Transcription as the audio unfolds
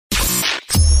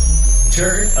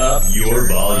Turn up your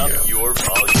volume.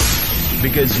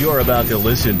 Because you're about to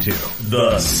listen to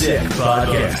The Sick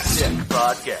Podcast.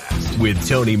 With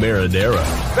Tony Marinaro.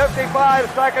 55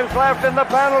 seconds left in the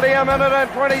penalty, a minute and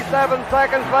 27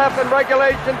 seconds left in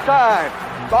regulation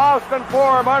time. Boston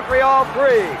 4, Montreal 3.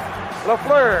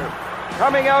 Lafleur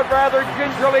coming out rather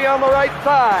gingerly on the right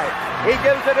side. He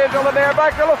gives it into Lemaire,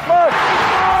 back to Lafleur.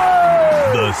 Oh!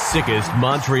 The sickest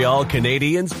Montreal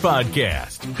Canadiens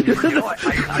podcast.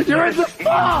 You're in the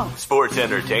ball! Sports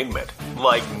entertainment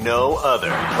like no other.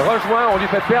 Rejoint, on lui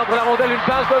fait perdre la rondelle, une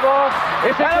passe devant.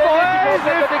 Et c'est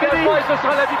le dégagement et ce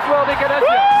sera la victoire des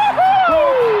Canadiens.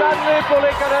 Stanley pour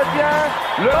les Canadiens,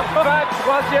 le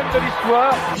 23e de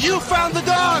l'histoire. You found the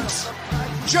dogs!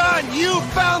 John, you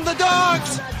found the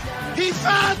dogs! He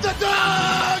found the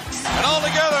dogs! And all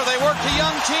together, they worked a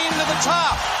young team to the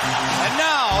top. And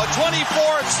now, a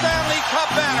 24th Stanley Cup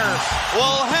banner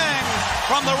will hang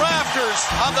from the rafters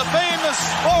of the famous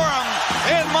Forum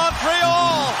in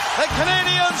Montreal. The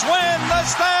Canadiens win the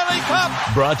Stanley Cup.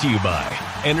 Brought to you by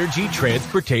Energy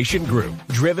Transportation Group.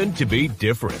 Driven to be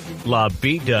different. La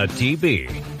Vida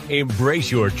TV. Embrace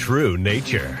your true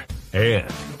nature. And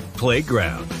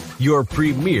Playground, your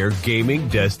premier gaming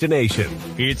destination.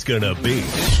 It's gonna be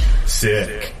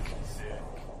sick.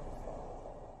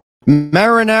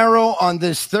 Marinaro on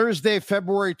this Thursday,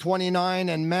 February 29,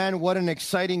 and man, what an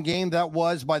exciting game that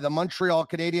was by the Montreal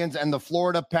Canadiens and the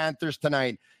Florida Panthers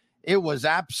tonight. It was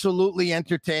absolutely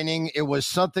entertaining. It was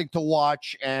something to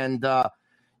watch, and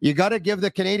you got to give the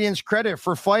Canadiens credit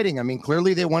for fighting. I mean,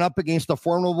 clearly they went up against a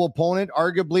formidable opponent,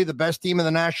 arguably the best team in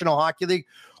the National Hockey League,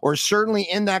 or certainly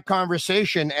in that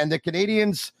conversation, and the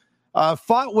Canadiens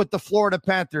fought with the Florida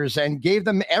Panthers and gave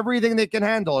them everything they can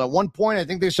handle. At one point, I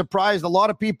think they surprised a lot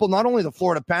of people, not only the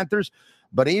Florida Panthers,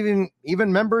 but even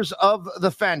members of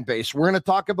the fan base. We're going to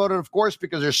talk about it, of course,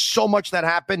 because there's so much that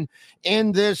happened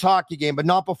in this hockey game, but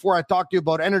not before I talk to you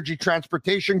about Energy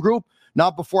Transportation Group,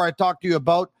 not before I talk to you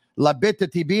about La Bita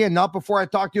TB, and not before I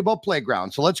talk to you about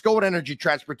Playground. So let's go with Energy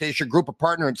Transportation Group, a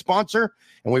partner and sponsor,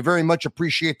 and we very much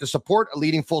appreciate the support. A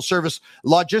leading full-service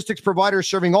logistics provider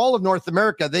serving all of North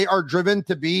America. They are driven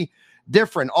to be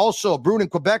different. Also, brewed in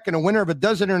Quebec and a winner of a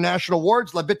dozen international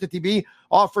awards, La Bita TB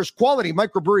offers quality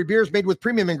microbrewery beers made with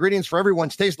premium ingredients for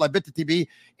everyone's taste. La Bita TB,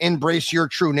 embrace your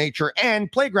true nature. And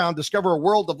Playground, discover a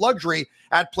world of luxury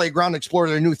at Playground. Explore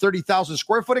their new 30,000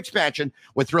 square foot expansion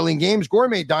with thrilling games,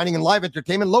 gourmet dining, and live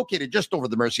entertainment located just over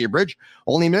the Mercier Bridge.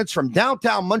 Only minutes from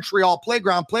downtown Montreal.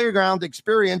 Playground,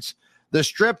 experience the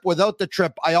strip without the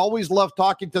trip. I always love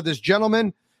talking to this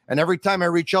gentleman. And every time I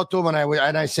reach out to him and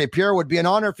I say, Pierre, it would be an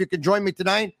honor if you could join me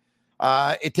tonight.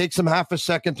 It takes him half a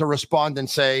second to respond and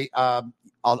say,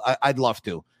 I'd love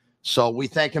to. So we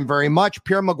thank him very much.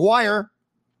 Pierre McGuire.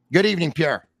 Good evening,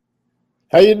 Pierre.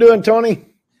 How you doing, Tony?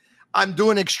 I'm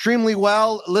doing extremely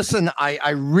well. Listen, I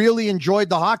really enjoyed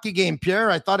the hockey game,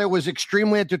 Pierre. I thought it was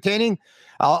extremely entertaining.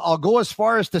 I'll go as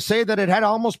far as to say that it had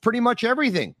almost pretty much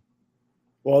everything.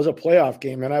 Well, it was a playoff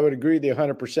game, and I would agree with you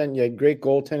 100%. You had great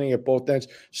goaltending at both ends.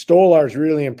 Stolarz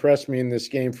really impressed me in this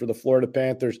game for the Florida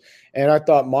Panthers, and I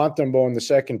thought Montembeault in the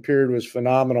second period was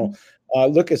phenomenal.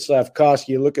 Look at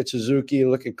Slavkovsky, look at Suzuki,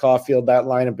 look at Caulfield, that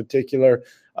line in particular.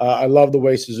 I love the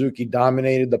way Suzuki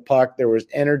dominated the puck. There was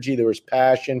energy, there was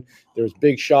passion, there was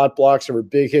big shot blocks, there were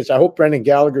big hits. I hope Brendan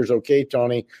Gallagher's okay,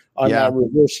 Tony, on that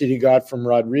reverse that he got from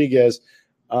Rodriguez.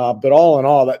 But all in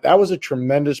all, that was a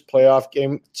tremendous playoff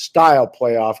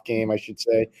game, I should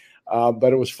say.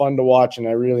 But it was fun to watch, and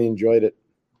I really enjoyed it.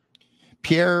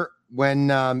 Pierre,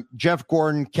 when Jeff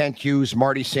Gordon, Kent Hughes,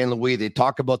 Marty St. Louis, they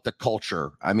talk about the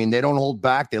culture. I mean, they don't hold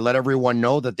back. They let everyone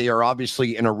know that they are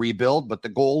obviously in a rebuild, but the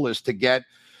goal is to get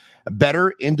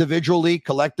better individually,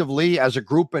 collectively, as a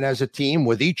group and as a team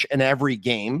with each and every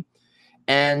game.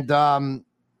 And,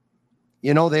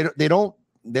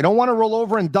 they don't want to roll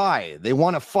over and die. They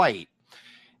want to fight.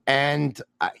 And,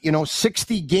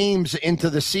 60 games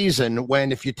into the season,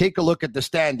 when if you take a look at the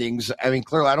standings, I mean,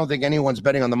 clearly, I don't think anyone's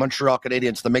betting on the Montreal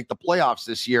Canadiens to make the playoffs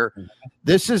this year.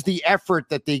 This is the effort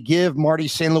that they give Marty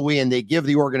St. Louis and they give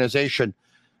the organization.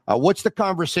 What's the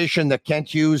conversation that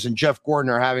Kent Hughes and Jeff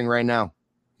Gordon are having right now?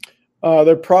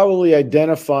 They're probably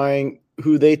identifying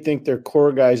who they think their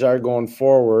core guys are going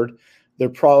forward. They're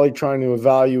probably trying to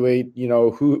evaluate,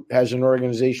 who has an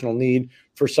organizational need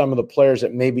for some of the players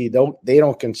that maybe they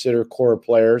don't consider core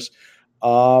players.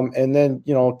 And then,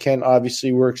 Kent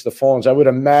obviously works the phones. I would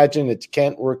imagine it's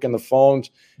Kent working the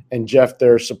phones and Jeff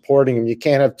there supporting him. You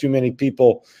can't have too many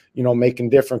people,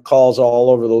 making different calls all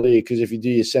over the league, because if you do,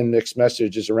 you send mixed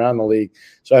messages around the league.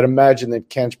 So I'd imagine that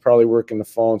Kent's probably working the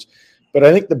phones. But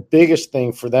I think the biggest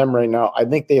thing for them right now, I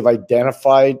think they've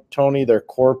identified, Tony, their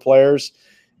core players.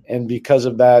 And because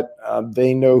of that,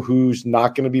 they know who's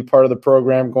not going to be part of the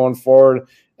program going forward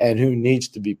and who needs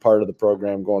to be part of the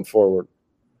program going forward.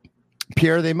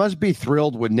 Pierre, they must be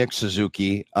thrilled with Nick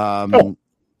Suzuki.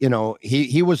 You know,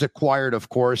 he was acquired, of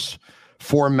course,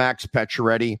 for Max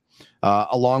Pacioretty,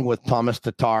 along with Thomas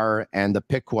Tatar and the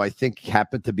pick who I think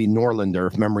happened to be Norlander,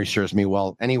 if memory serves me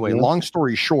well. Anyway, long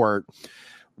story short,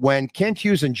 when Kent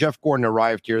Hughes and Jeff Gordon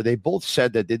arrived here, they both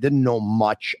said that they didn't know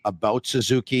much about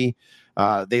Suzuki.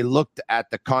 They looked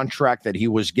at the contract that he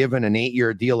was given, an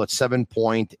 8-year deal at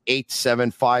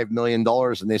 $7.875 million,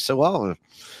 and they said, well,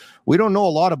 we don't know a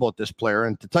lot about this player.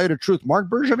 And to tell you the truth, Marc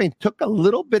Bergevin took a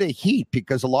little bit of heat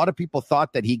because a lot of people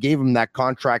thought that he gave him that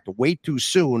contract way too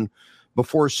soon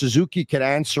before Suzuki could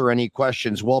answer any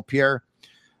questions. Well, Pierre,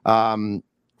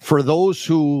 for those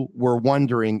who were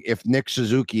wondering if Nick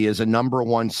Suzuki is a number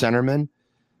one centerman,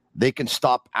 they can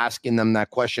stop asking them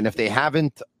that question. If they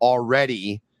haven't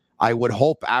already, I would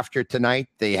hope after tonight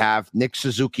they have. Nick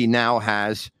Suzuki now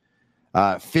has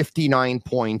 59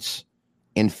 points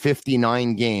in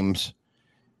 59 games.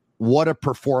 What a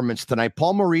performance tonight.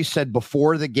 Paul Maurice said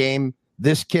before the game,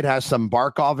 this kid has some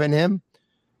Barkov in him.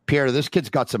 Pierre, this kid's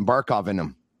got some Barkov in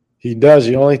him. He does.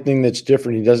 The only thing that's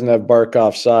different, he doesn't have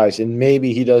Barkov's size, and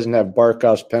maybe he doesn't have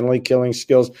Barkov's penalty killing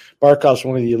skills. Barkov's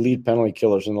one of the elite penalty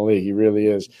killers in the league. He really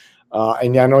is.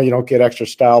 And I know you don't get extra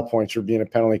style points for being a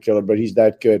penalty killer, but he's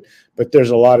that good. But there's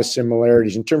a lot of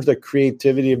similarities. In terms of the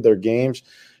creativity of their games,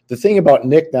 the thing about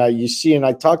Nick now, you see, and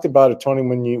I talked about it, Tony,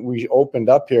 when we opened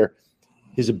up here,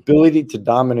 his ability to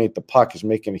dominate the puck is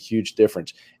making a huge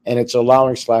difference. And it's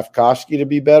allowing Slavkovsky to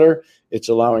be better. It's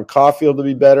allowing Caulfield to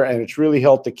be better. And it's really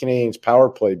helped the Canadiens' power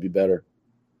play be better.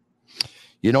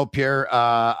 You know, Pierre,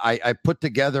 I put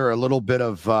together a little bit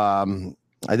of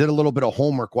I did a little bit of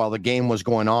homework while the game was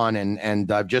going on,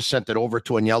 and I've just sent it over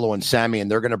to Agnello and Sammy, and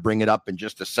they're going to bring it up in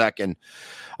just a second.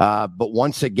 But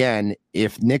once again,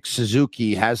 if Nick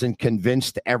Suzuki hasn't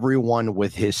convinced everyone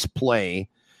with his play,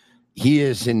 he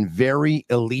is in very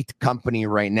elite company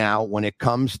right now when it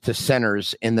comes to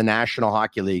centers in the National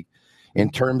Hockey League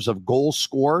in terms of goals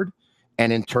scored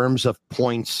and in terms of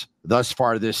points thus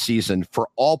far this season for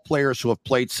all players who have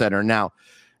played center. Now,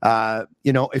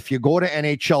 you know, if you go to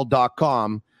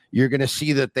NHL.com, you're going to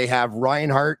see that they have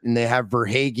Reinhart and they have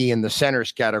Verhaeghe in the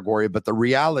centers category. But the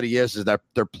reality is that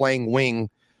they're playing wing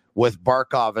with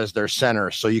Barkov as their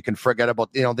center. So you can forget about,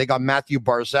 you know, they got Matthew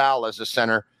Barzal as a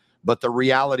center. But the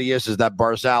reality is that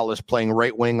Barzal is playing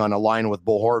right wing on a line with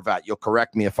Bo Horvat. You'll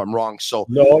correct me if I'm wrong. So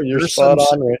no, you're spot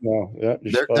on right now. Yeah,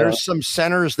 there's some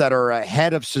centers that are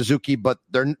ahead of Suzuki, but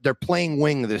they're playing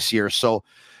wing this year. So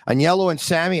Agnello and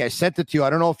Sammy, I sent it to you. I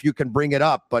don't know if you can bring it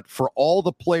up, but for all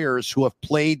the players who have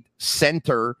played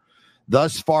center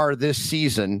thus far this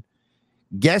season,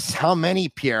 guess how many,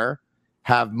 Pierre,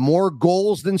 have more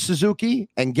goals than Suzuki,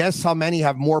 and guess how many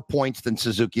have more points than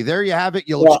Suzuki. There you have it.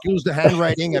 You'll excuse the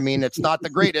handwriting. I mean, it's not the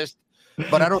greatest,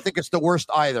 but I don't think it's the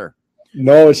worst either.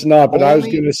 No, it's not. But I was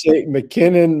going to say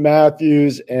McKinnon,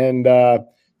 Matthews, and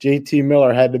JT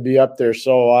Miller had to be up there.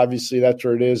 So obviously that's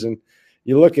where it is. And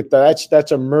you look at that,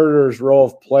 that's a murderer's row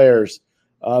of players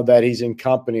that he's in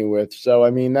company with. So,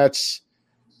 I mean, that's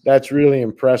really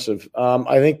impressive.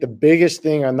 I think the biggest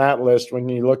thing on that list when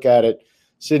you look at it,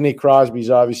 Sidney Crosby's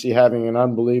obviously having an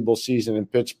unbelievable season in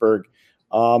Pittsburgh.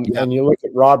 And you look at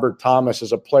Robert Thomas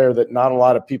as a player that not a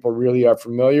lot of people really are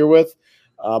familiar with.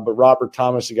 But Robert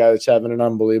Thomas, a guy that's having an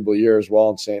unbelievable year as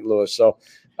well in St. Louis. So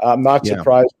I'm not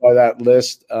surprised by that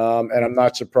list. And I'm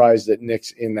not surprised that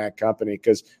Nick's in that company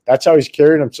because that's how he's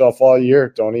carried himself all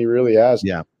year, Tony. He really has.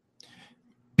 Yeah.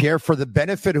 Pierre, for the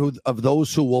benefit of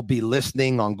those who will be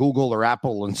listening on Google or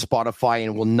Apple and Spotify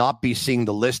and will not be seeing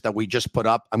the list that we just put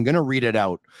up, I'm going to read it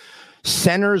out.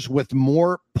 Centers with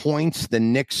more points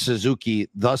than Nick Suzuki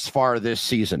thus far this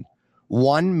season.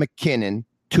 1, McKinnon.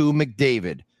 2,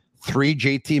 McDavid. 3,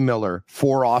 JT Miller.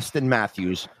 4, Austin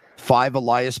Matthews. 5,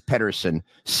 Elias Pettersson.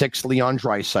 6, Leon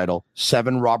Draisaitl.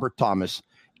 7, Robert Thomas.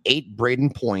 8,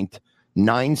 Braden Point.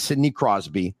 9, Sidney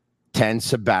Crosby. 10,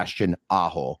 Sebastian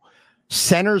Aho.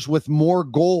 Centers with more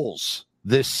goals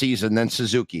this season than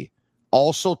Suzuki.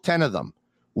 Also 10 of them.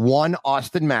 1,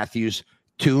 Austin Matthews.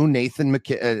 2, Nate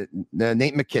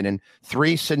McKinnon.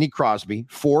 3, Sidney Crosby.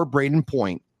 4, Braden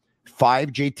Point. 5,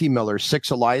 JT Miller.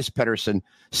 6, Elias Pettersson.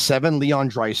 7, Leon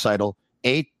Draisaitl.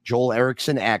 8, Joel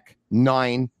Eriksson Ek.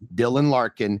 9, Dylan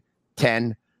Larkin.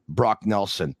 10, Brock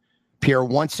Nelson. Pierre,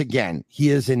 once again, he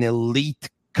is an elite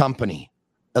company.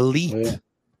 Elite. Oh, yeah.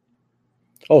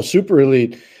 Oh, super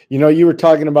elite. You know, you were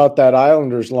talking about that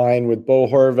Islanders line with Bo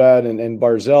Horvat and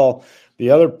Barzal. The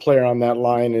other player on that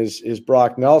line is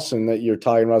Brock Nelson that you're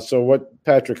talking about. So what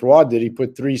Patrick Roy did, he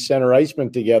put 3 center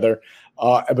icemen together,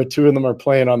 but 2 of them are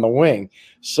playing on the wing.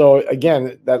 So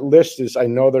again, that list is, I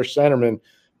know they're centermen,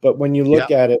 but when you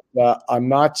look at it, I'm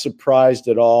not surprised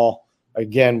at all,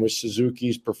 again, with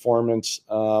Suzuki's performance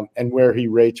and where he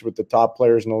rates with the top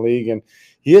players in the league. And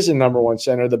he is a number 1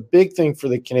 center. The big thing for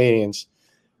the Canadians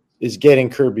is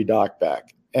getting Kirby Dach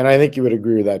back. And I think you would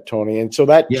agree with that, Tony. And so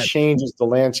that changes the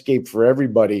landscape for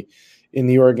everybody in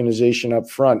the organization up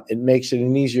front. It makes it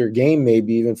an easier game,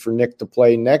 maybe even for Nick to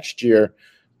play next year,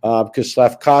 because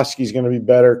Slafkovsky is going to be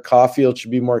better. Caulfield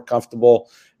should be more comfortable.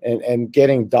 And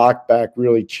getting Dach back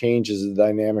really changes the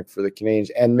dynamic for the Canadians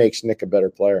and makes Nick a better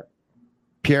player.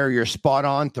 Pierre, you're spot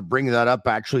on to bring that up,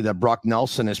 actually, that Brock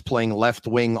Nelson is playing left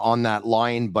wing on that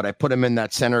line, but I put him in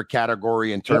that center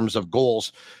category in terms of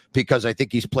goals because I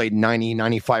think he's played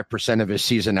 95% of his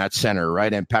season at center,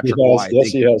 right? And Patrick Roy,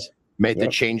 he has made the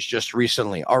change just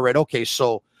recently. All right, okay,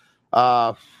 so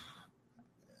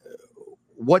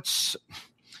what's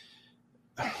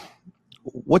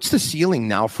the ceiling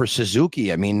now for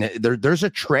Suzuki? I mean, there's a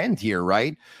trend here,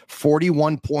 right?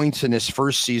 41 points in his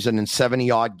first season in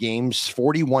 70-odd games,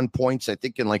 41 points, I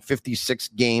think, in like 56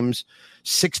 games,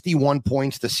 61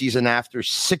 points the season after,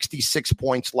 66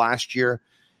 points last year.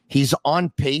 He's on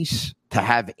pace to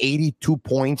have 82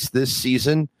 points this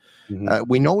season.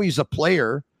 We know he's a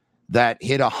player that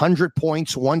hit 100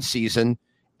 points one season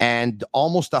and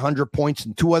almost 100 points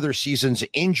in 2 other seasons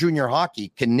in junior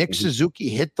hockey. Can Nick Suzuki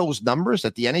hit those numbers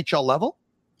at the NHL level?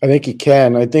 I think he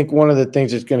can. I think one of the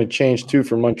things that's going to change, too,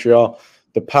 for Montreal,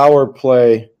 the power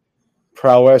play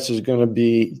prowess is going to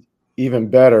be even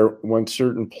better when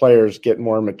certain players get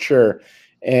more mature.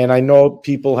 And I know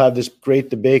people have this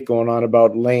great debate going on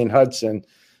about Lane Hudson.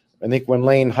 I think when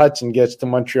Lane Hudson gets to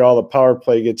Montreal, the power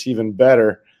play gets even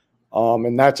better.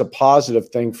 And that's a positive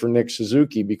thing for Nick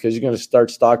Suzuki because he's going to start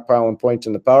stockpiling points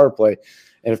in the power play.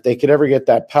 And if they could ever get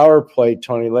that power play,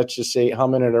 Tony, let's just say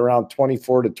humming at around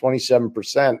 24 to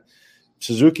 27%,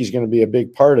 Suzuki's going to be a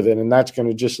big part of it. And that's going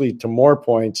to just lead to more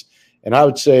points. And I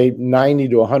would say 90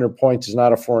 to 100 points is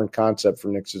not a foreign concept for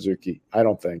Nick Suzuki, I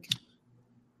don't think.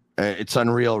 It's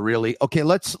unreal, really. Okay,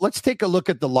 let's take a look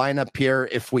at the lineup here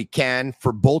if we can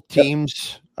for both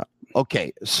teams.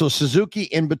 Okay, so Suzuki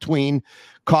in between,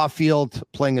 Caulfield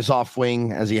playing his off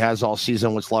wing as he has all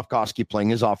season with Slafkovsky playing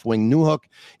his off wing. Newhook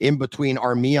in between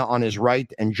Armia on his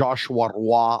right and Joshua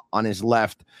Roy on his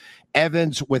left.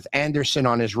 Evans with Anderson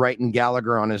on his right and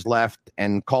Gallagher on his left,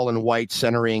 and Colin White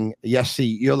centering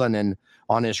Jesse Ylönen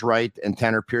on his right and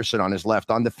Tanner Pearson on his left.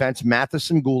 On defense,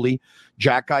 Matheson Gouli,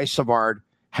 Jacki Savard,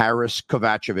 Harris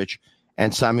Kovacevic,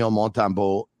 and Samuel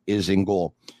Montembeault is in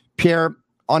goal. Pierre,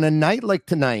 on a night like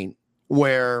tonight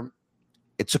where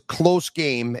it's a close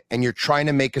game and you're trying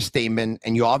to make a statement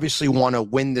and you obviously want to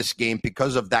win this game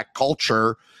because of that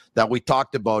culture that we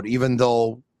talked about, even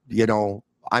though, you know,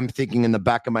 I'm thinking in the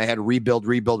back of my head, rebuild,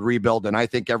 and I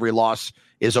think every loss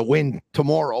is a win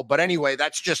tomorrow. But anyway,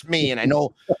 that's just me. And I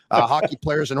know hockey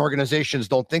players and organizations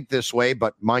don't think this way,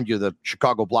 but mind you, the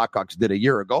Chicago Blackhawks did a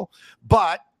year ago.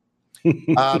 But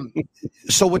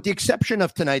so with the exception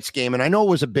of tonight's game, and I know it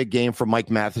was a big game for Mike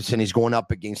Matheson, he's going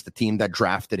up against the team that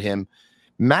drafted him.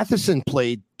 Matheson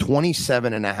played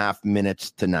 27 and a half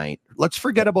minutes tonight. Let's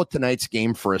forget about tonight's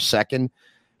game for a second,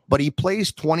 but he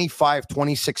plays 25,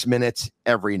 26 minutes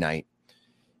every night.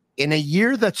 In a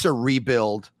year that's a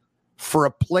rebuild, for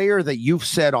a player that you've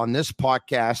said on this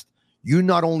podcast, you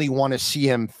not only want to see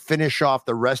him finish off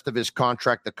the rest of his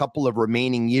contract, a couple of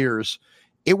remaining years,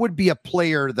 it would be a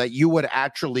player that you would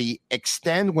actually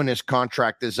extend when his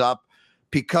contract is up,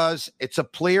 because it's a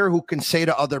player who can say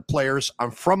to other players,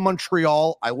 I'm from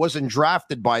Montreal. I wasn't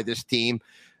drafted by this team.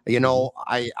 You know,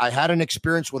 I had an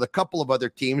experience with a couple of other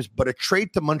teams, but a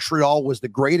trade to Montreal was the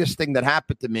greatest thing that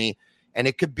happened to me. And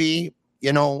it could be,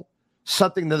 you know,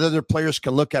 something that other players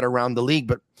can look at around the league.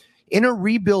 But in a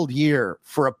rebuild year,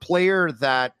 for a player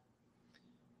that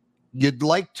you'd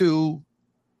like to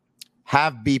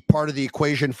have be part of the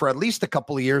equation for at least a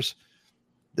couple of years,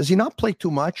 does he not play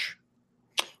too much?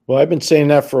 Well, I've been saying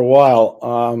that for a while.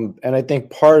 And I think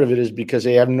part of it is because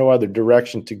they have no other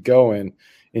direction to go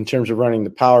in terms of running the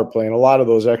power play. And a lot of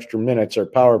those extra minutes are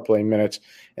power play minutes.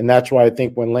 And that's why I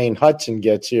think when Lane Hudson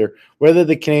gets here, whether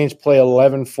the Canadians play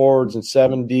 11 forwards and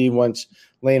 7D once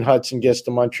Lane Hudson gets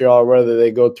to Montreal, or whether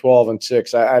they go 12 and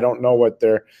 6, I don't know what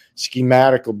their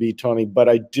schematic will be, Tony. But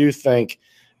I do think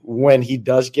when he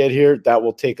does get here, that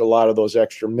will take a lot of those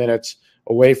extra minutes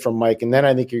away from Mike. And then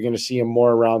I think you're going to see him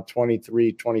more around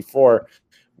 23, 24,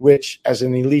 which as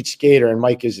an elite skater, and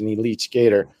Mike is an elite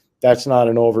skater, that's not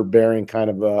an overbearing kind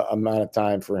of amount of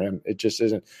time for him. It just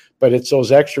isn't. But it's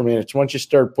those extra minutes. Once you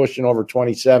start pushing over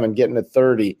 27, getting to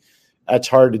 30, that's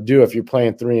hard to do if you're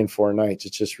playing 3 and 4 nights.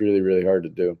 It's just really, really hard to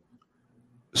do.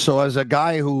 So as a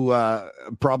guy who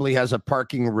probably has a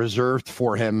parking reserved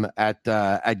for him at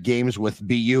games with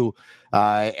BU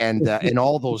and in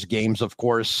all those games, of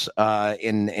course,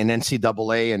 in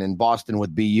NCAA and in Boston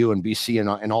with BU and BC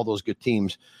and all those good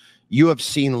teams, you have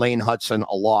seen Lane Hudson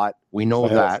a lot. We know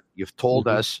that. You've told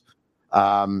us.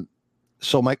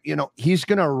 So, Mike, he's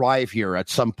going to arrive here at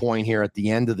some point here at the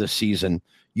end of the season.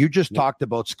 You just talked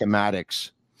about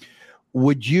schematics.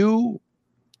 Would you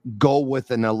go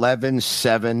with an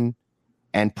 11-7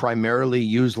 and primarily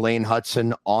use Lane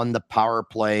Hudson on the power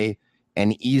play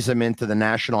and ease him into the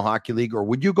National Hockey League? Or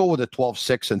would you go with a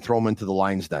 12-6 and throw him into the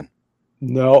lines then?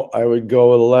 No, I would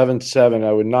go with 11-7.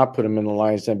 I would not put him in the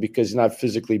Lions Den because he's not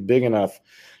physically big enough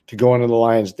to go into the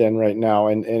Lions Den right now.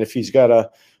 And if he's got a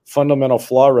fundamental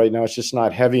flaw right now, it's just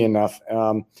not heavy enough.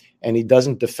 And he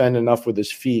doesn't defend enough with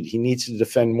his feet. He needs to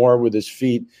defend more with his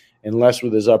feet and less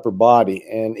with his upper body.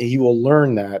 And he will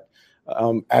learn that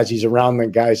as he's around the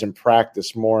guys in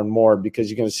practice more and more, because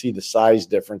you're going to see the size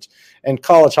difference. And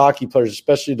college hockey players,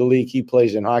 especially the league he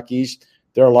plays in, Hockey East,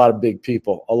 there are a lot of big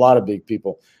people.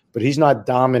 But he's not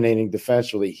dominating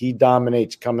defensively. He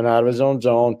dominates coming out of his own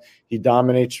zone. He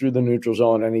dominates through the neutral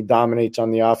zone, and he dominates on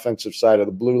the offensive side of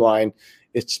the blue line,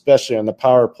 especially on the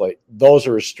power play. Those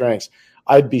are his strengths.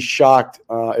 I'd be shocked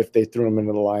if they threw him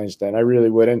into the Lions Den. I really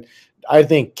wouldn't. I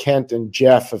think Kent and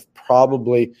Jeff have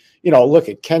probably, look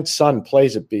at Kent's son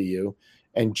plays at BU,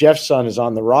 and Jeff's son is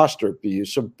on the roster at BU.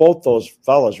 So both those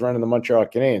fellas running the Montreal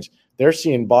Canadiens, they're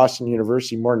seeing Boston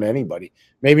University more than anybody.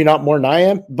 Maybe not more than I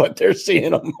am, but they're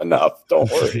seeing them enough. Don't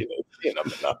worry. They're seeing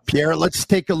them enough. Pierre, let's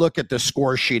take a look at the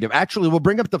score sheet. Actually, we'll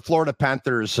bring up the Florida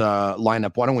Panthers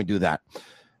lineup. Why don't we do that?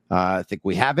 I think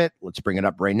we have it. Let's bring it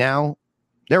up right now.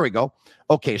 There we go.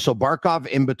 Okay, so Barkov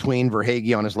in between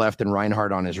Verhaeghe on his left and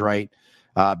Reinhart on his right.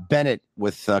 Bennett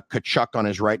with Tkachuk on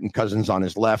his right and Cousins on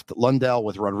his left. Lundell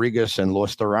with Rodriguez and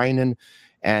Luosterainen.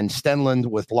 And Stenlund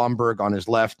with Lomberg on his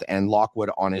left and Lockwood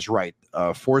on his right.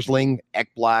 Forsling,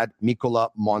 Ekblad, Mikkola,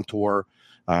 Montour,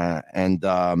 and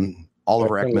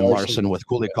Oliver Ekman-Larsson with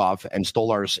Kulikov and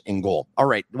Stolarz in goal. All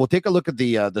right, we'll take a look at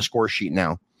the score sheet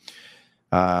now,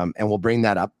 and we'll bring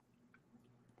that up.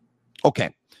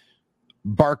 Okay,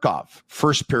 Barkov,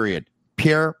 first period.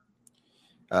 Pierre,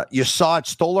 you saw it.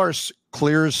 Stolarz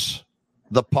clears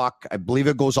the puck. I believe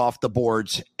it goes off the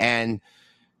boards, and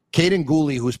Caden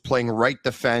Gooley, who's playing right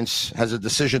defense, has a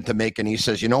decision to make, and he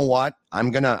says, "You know what? I'm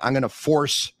gonna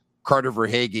force Carter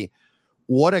Verhaeghe."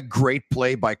 What a great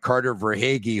play by Carter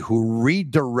Verhaeghe, who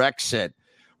redirects it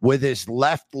with his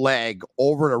left leg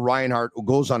over to Reinhart, who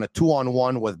goes on a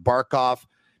 2-on-1 with Barkov.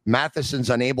 Matheson's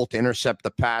unable to intercept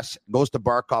the pass, goes to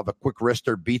Barkov, a quick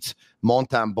wrister, beats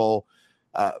Montembeault.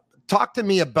 Talk to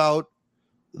me about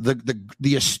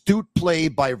the astute play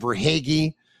by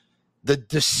Verhaeghe, the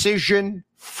decision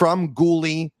from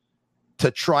Gooley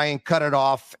to try and cut it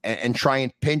off and try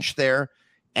and pinch there,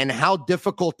 and how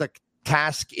difficult a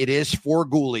task it is for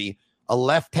Gooley, a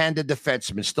left-handed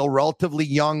defenseman, still relatively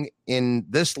young in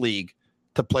this league,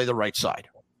 to play the right side.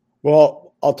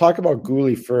 Well, I'll talk about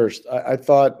Gooley first. I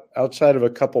thought, outside of a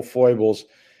couple foibles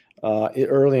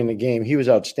early in the game, he was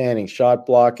outstanding. Shot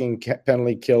blocking,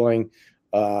 penalty killing,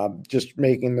 just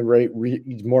making the right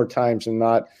reads more times than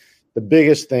not. The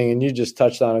biggest thing, and you just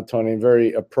touched on it, Tony,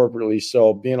 very appropriately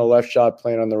so, being a left shot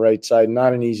playing on the right side,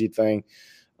 not an easy thing.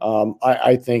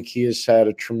 I think he has had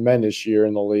a tremendous year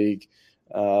in the league.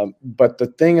 But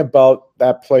the thing about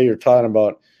that play you're talking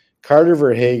about, Carter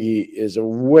Verhaeghe is a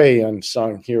way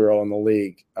unsung hero in the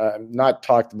league, not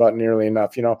talked about nearly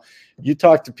enough. You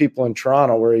talk to people in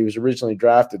Toronto where he was originally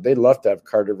drafted, they'd love to have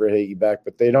Carter Verhaeghe back,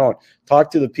 but they don't.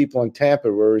 Talk to the people in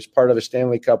Tampa where he was part of a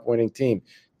Stanley Cup winning team.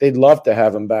 They'd love to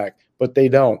have him back, but they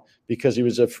don't, because he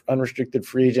was an unrestricted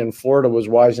free agent, and Florida was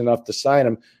wise enough to sign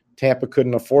him. Tampa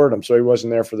couldn't afford him, so he wasn't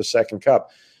there for the second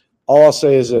cup. All I'll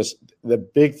say is this. The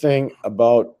big thing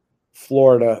about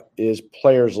Florida is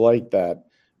players like that.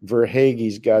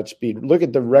 Verhaeghe's got speed. Look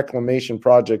at the reclamation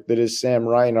project that is Sam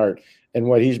Reinhart and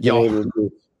what he's been able to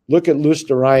do. Look at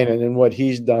Luosterainen and what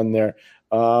he's done there.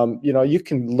 You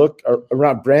can look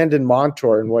around Brandon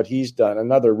Montour and what he's done,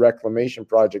 another reclamation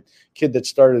project, kid that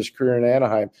started his career in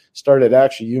Anaheim, started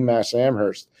actually UMass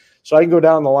Amherst. So I can go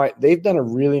down the line. They've done a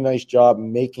really nice job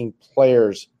making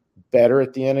players better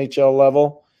at the NHL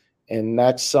level, and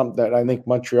that's something that I think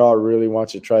Montreal really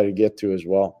wants to try to get to as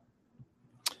well.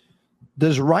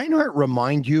 Does Reinhart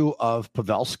remind you of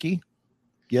Pavelski?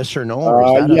 Yes or no? Or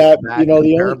is that yeah,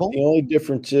 comparable? the only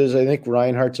difference is I think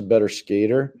Reinhardt's a better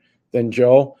skater than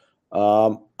Joe.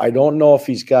 I don't know if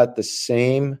he's got the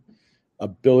same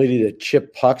ability to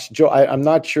chip pucks. Joe, I'm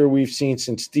not sure we've seen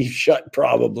since Steve Shutt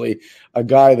probably a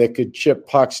guy that could chip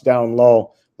pucks down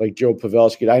low like Joe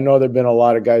Pavelski. I know there have been a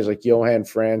lot of guys like Johan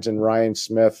Franz and Ryan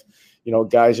Smith,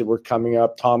 guys that were coming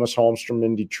up, Thomas Holmstrom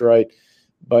in Detroit.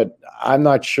 But I'm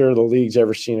not sure the league's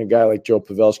ever seen a guy like Joe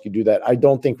Pavelski do that. I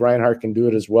don't think Reinhardt can do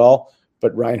it as well,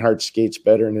 but Reinhardt skates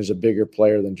better and is a bigger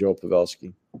player than Joe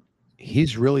Pavelski.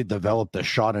 He's really developed a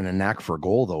shot and a knack for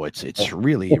goal, though. It's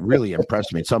really, really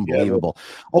impressed me. It's unbelievable.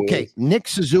 Okay, Nick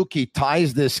Suzuki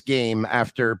ties this game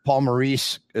after Paul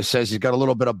Maurice says he's got a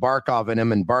little bit of Barkov in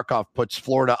him, and Barkov puts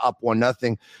Florida up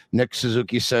 1-0. Nick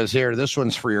Suzuki says, here, this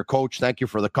one's for your coach. Thank you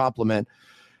for the compliment.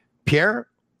 Pierre,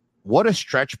 what a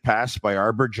stretch pass by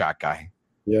Arbor Xhekaj,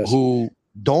 who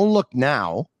don't look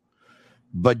now,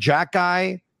 but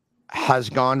Xhekaj has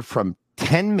gone from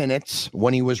 10 minutes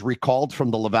when he was recalled from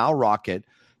the Laval Rocket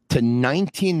to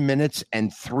 19 minutes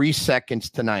and 3 seconds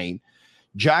tonight.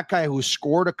 Xhekaj, who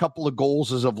scored a couple of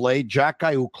goals as of late.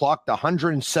 Xhekaj, who clocked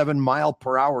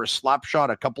 107-mile-per-hour slap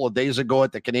shot a couple of days ago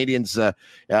at the Canadiens'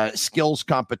 skills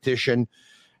competition.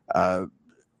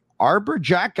 Arbor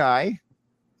Xhekaj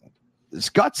has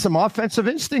got some offensive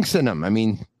instincts in him. I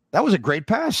mean, that was a great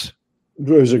pass. It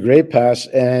was a great pass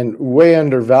and way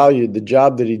undervalued. The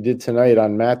job that he did tonight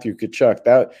on Matthew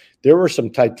Tkachuk. There were some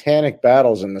titanic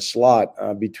battles in the slot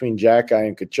between Xhekaj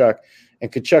and Tkachuk. And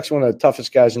Tkachuk's one of the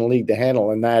toughest guys in the league to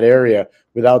handle in that area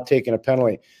without taking a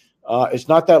penalty. It's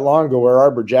not that long ago where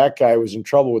Arbor Xhekaj was in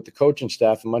trouble with the coaching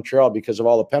staff in Montreal because of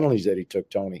all the penalties that he took,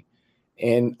 Tony.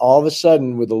 And all of a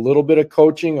sudden, with a little bit of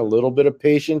coaching, a little bit of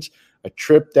patience, a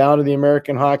trip down to the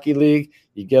American Hockey League,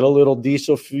 you get a little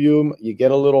diesel fume, you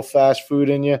get a little fast food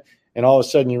in you, and all of a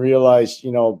sudden you realize,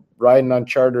 riding on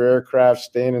charter aircraft,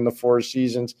 staying in the Four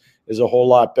Seasons is a whole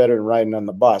lot better than riding on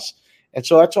the bus. And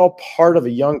so that's all part of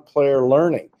a young player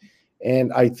learning.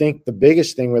 And I think the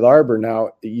biggest thing with Arbor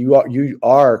now, you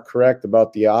are correct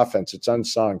about the offense. It's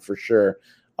unsung for sure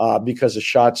because the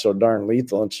shot's so darn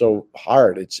lethal and so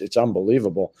hard. It's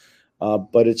unbelievable.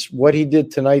 But it's what he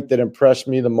did tonight that impressed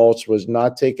me the most was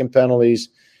not taking penalties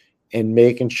and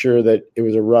making sure that it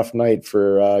was a rough night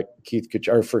for Matthew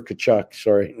Tkachuk.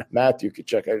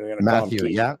 Matthew,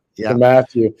 yeah.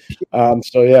 Matthew.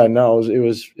 It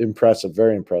was impressive,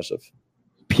 very impressive.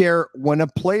 Pierre, when a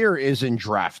player isn't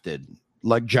drafted,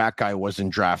 like Xhekaj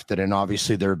wasn't drafted, and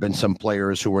obviously there have been some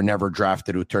players who were never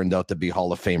drafted who turned out to be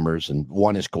Hall of Famers, and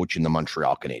one is coaching the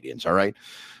Montreal Canadiens, all right?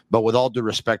 But with all due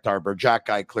respect, Arbor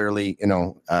Xhekaj clearly,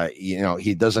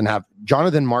 he doesn't have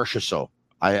Jonathan Marchessault,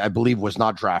 I believe, was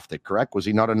not drafted, correct? Was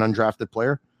he not an undrafted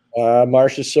player?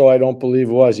 Marchessault, I don't believe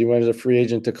was. He went as a free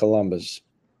agent to Columbus.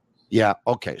 Yeah.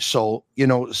 Okay. So,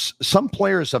 some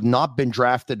players have not been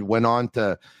drafted, went on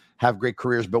to have great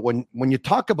careers. But when you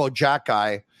talk about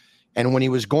Xhekaj and when he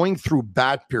was going through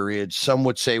bad periods, some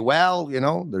would say, well,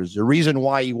 there's a reason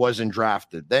why he wasn't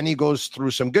drafted. Then he goes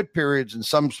through some good periods, and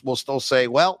some will still say,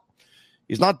 well,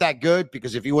 he's not that good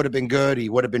because if he would have been good, he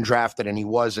would have been drafted, and he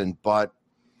wasn't. But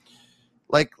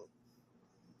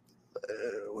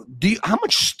how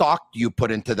much stock do you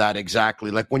put into that exactly?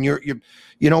 Like when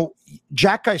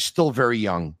Xhekaj's still very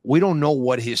young. We don't know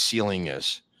what his ceiling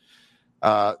is.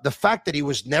 The fact that he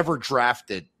was never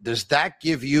drafted, does that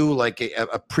give you like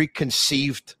a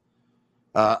preconceived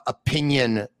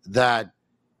opinion that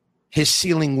his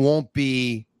ceiling won't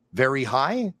be very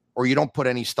high, or you don't put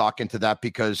any stock into that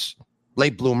because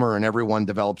late bloomer and everyone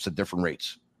develops at different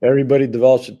rates? Everybody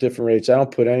develops at different rates. I don't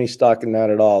put any stock in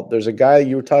that at all. There's a guy,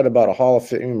 you were talking about, a Hall of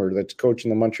Famer that's coaching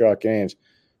the Montreal Canadiens.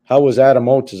 How was Adam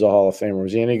Oates as a Hall of Famer?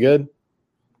 Was he any good?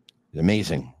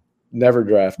 Amazing. Never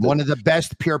drafted. One of the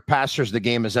best pure passers the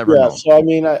game has ever known. So,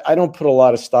 I don't put a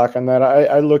lot of stock on that.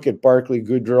 I look at Barclay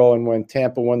Goodrow, and when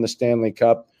Tampa won the Stanley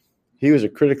Cup, he was a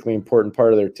critically important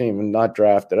part of their team and not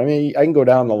drafted. I can go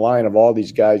down the line of all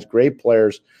these guys, great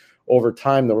players over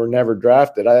time that were never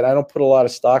drafted. I don't put a lot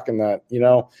of stock in that.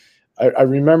 I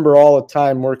remember all the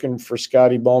time working for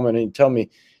Scotty Bowman, and he'd tell me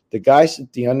the guys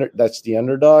that's the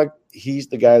underdog, he's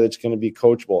the guy that's going to be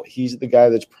coachable. He's the guy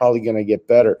that's probably going to get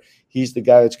better. He's the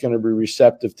guy that's going to be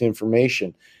receptive to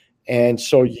information. And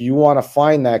so you want to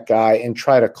find that guy and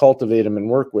try to cultivate him and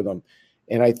work with him.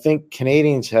 And I think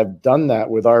Canadians have done that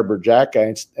with Arbor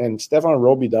Xhekaj, and Stefan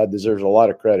Robitaille deserves a lot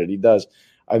of credit. He does.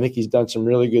 I think he's done some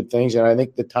really good things, and I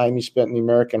think the time he spent in the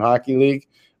American Hockey League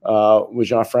with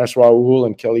Jean-François Houle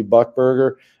and Kelly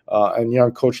Buchberger and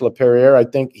young Coach LaPerriere, I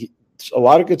think a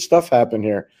lot of good stuff happened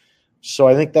here. So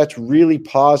I think that's really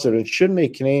positive. It should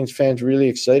make Canadians fans really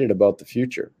excited about the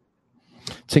future.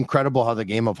 It's incredible how the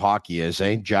game of hockey is,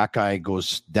 eh? Jack Eye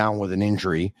goes down with an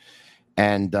injury,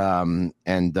 and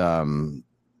Jaden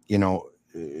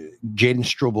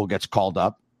Struble gets called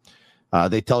up.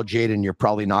 They tell Jaden, you're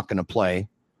probably not going to play.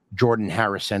 Jordan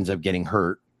Harris ends up getting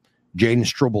hurt. Jaden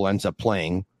Struble ends up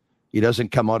playing. He doesn't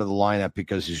come out of the lineup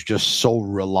because he's just so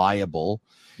reliable.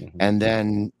 Mm-hmm. And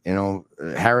then,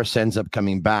 Harris ends up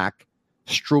coming back.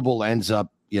 Struble ends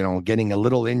up, getting a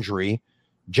little injury.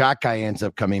 Jack Eye ends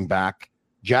up coming back.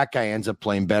 Jack Eye ends up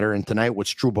playing better. And tonight with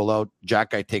Struble out,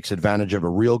 Jack Eye takes advantage of a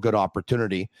real good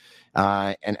opportunity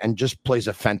and just plays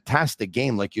a fantastic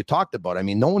game like you talked about. I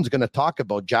mean, no one's going to talk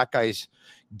about Jack Eye's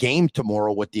game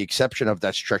tomorrow with the exception of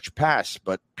that stretch pass.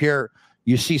 But Pierre,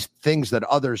 you see things that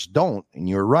others don't, and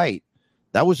you're right.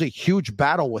 That was a huge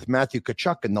battle with Matthew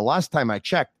Tkachuk. And the last time I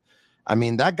checked, I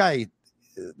mean, that guy's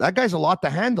a lot to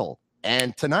handle.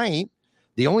 And tonight,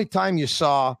 the only time you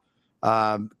saw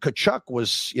Tkachuk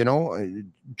was,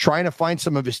 trying to find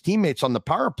some of his teammates on the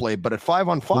power play, but at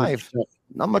 5-on-5,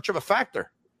 not much of a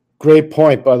factor. Great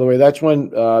point, by the way. That's when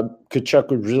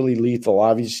Tkachuk was really lethal.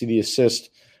 Obviously, the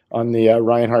assist on the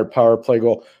Reinhart power play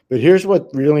goal. But here's what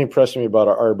really impressed me about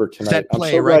Arbor tonight. Set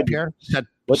play, right, Pierre?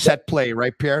 Set play,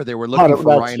 right, Pierre? They were looking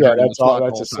for Reinhart. Yeah,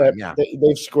 that's a set. Yeah.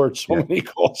 They've scored so many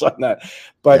goals on that.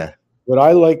 But what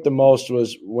I liked the most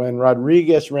was when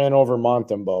Rodriguez ran over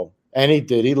Montembeault. And he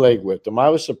did. He leg whipped him. I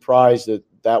was surprised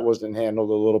that wasn't handled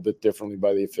a little bit differently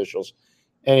by the officials.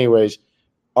 Anyways,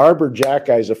 Arbor Jack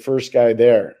Eye is the first guy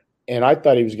there. And I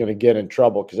thought he was going to get in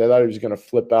trouble because I thought he was going to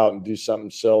flip out and do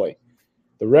something silly.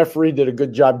 The referee did a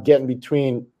good job getting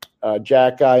between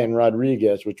Jack Eye and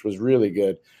Rodriguez, which was really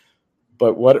good.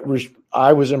 But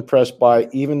I was impressed by,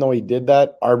 even though he did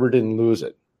that, Arbor didn't lose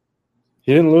it.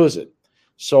 He didn't lose it.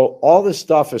 So all this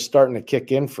stuff is starting to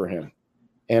kick in for him.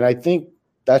 And I think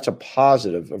that's a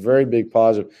positive, a very big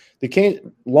positive. The Canes,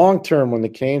 long term, when the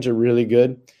Canes are really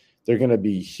good, they're going to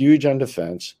be huge on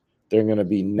defense. They're going to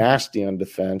be nasty on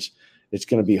defense. It's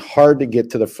going to be hard to get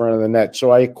to the front of the net.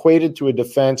 So I equated to a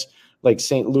defense like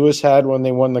St. Louis had when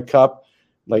they won the Cup,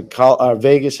 like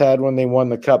Vegas had when they won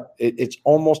the Cup. It's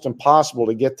almost impossible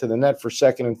to get to the net for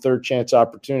second and third chance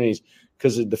opportunities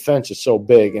because the defense is so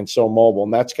big and so mobile.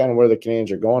 And that's kind of where the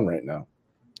Canadiens are going right now.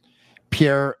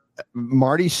 Pierre,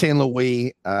 Marty St.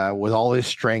 Louis, with all his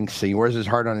strengths, he wears his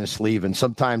heart on his sleeve, and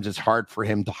sometimes it's hard for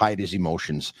him to hide his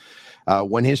emotions.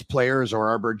 When his players, or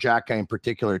Arbor Jack Eye in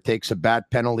particular, takes a bad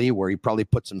penalty where he probably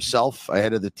puts himself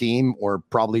ahead of the team or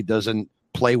probably doesn't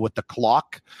play with the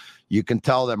clock, you can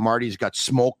tell that Marty's got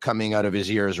smoke coming out of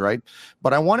his ears, right?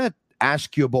 But I want to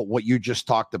ask you about what you just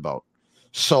talked about.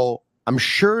 So I'm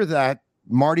sure that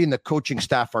Marty and the coaching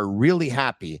staff are really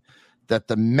happy that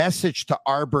the message to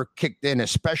Arbor kicked in,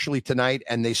 especially tonight,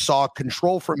 and they saw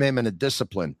control from him and a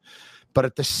discipline. But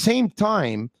at the same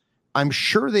time, I'm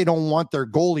sure they don't want their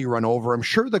goalie run over. I'm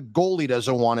sure the goalie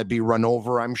doesn't want to be run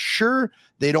over. I'm sure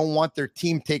they don't want their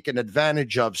team taken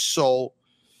advantage of. So,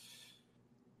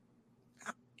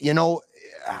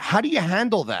 how do you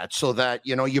handle that so that,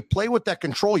 you play with that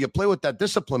control, you play with that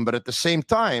discipline, but at the same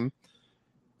time,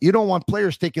 you don't want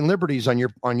players taking liberties on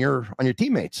your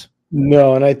teammates?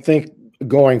 No, and I think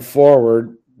going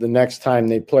forward, the next time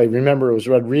they play, remember it was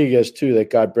Rodriguez too that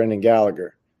got Brendan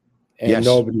Gallagher, and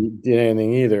nobody did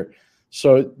anything either.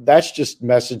 So that's just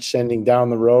message sending down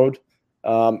the road.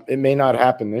 It may not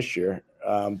happen this year,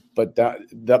 but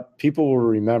that people will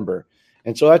remember,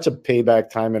 and so that's a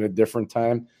payback time at a different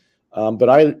time. But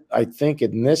I think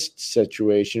in this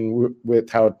situation, with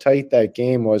how tight that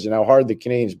game was and how hard the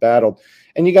Canadiens battled,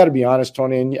 and you got to be honest,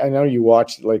 Tony, and I know you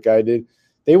watched it like I did.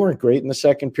 They weren't great in the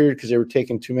second period because they were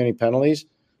taking too many penalties,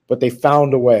 but they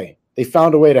found a way. They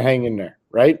found a way to hang in there,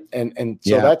 right? And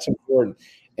so that's important.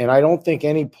 And I don't think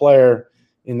any player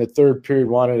in the third period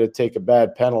wanted to take a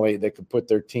bad penalty that could put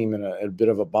their team in a bit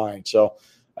of a bind. So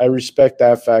I respect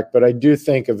that fact, but I do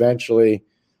think eventually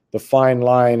the fine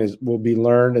line will be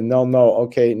learned, and they'll know,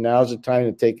 okay, now's the time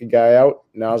to take a guy out.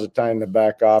 Now's the time to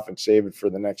back off and save it for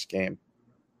the next game.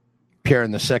 Pierre,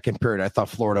 in the second period, I thought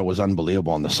Florida was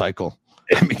unbelievable on the cycle.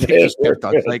 I mean, they just kept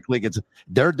on cycling.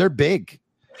 They're big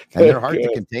and they're hard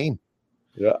to contain.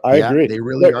 Yeah, I agree. They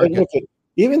really are. Look,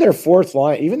 even their fourth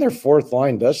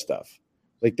line does stuff.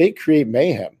 Like, they create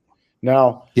mayhem.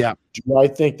 Now, do I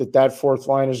think that fourth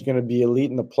line is going to be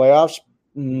elite in the playoffs?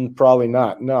 Probably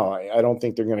not. No, I don't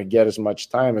think they're going to get as much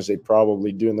time as they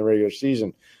probably do in the regular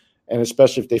season, and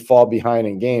especially if they fall behind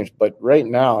in games. But right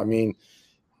now, I mean,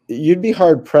 you'd be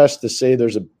hard-pressed to say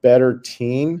there's a better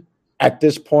team at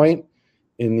this point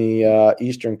in the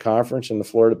Eastern Conference in the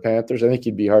Florida Panthers. I think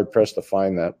you'd be hard-pressed to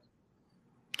find that.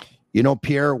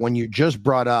 Pierre, when you just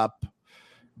brought up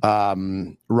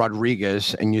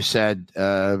Rodriguez, and you said,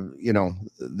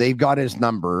 they've got his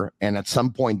number, and at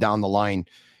some point down the line,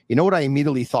 you know what I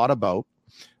immediately thought about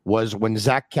was when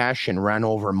Zach Cashin ran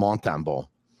over Montembeault.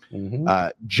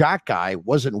 Jack Guy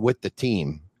wasn't with the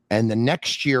team, and the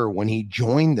next year when he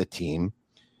joined the team,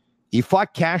 he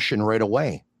fought Cashin right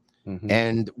away.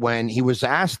 And when he was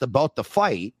asked about the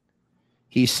fight,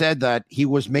 he said that he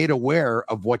was made aware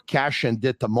of what Cashin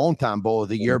did to Montembeault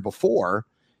the year before.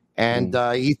 And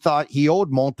he thought he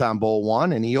owed Montembeault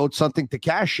one, and he owed something to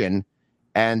Cashin.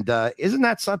 And isn't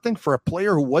that something for a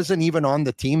player who wasn't even on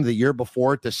the team the year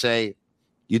before to say,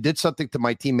 you did something to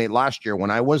my teammate last year when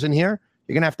I wasn't here,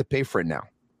 you're going to have to pay for it now?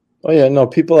 Oh, yeah, no,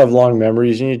 people have long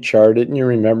memories, and you chart it and you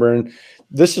remember. And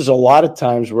this is a lot of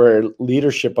times where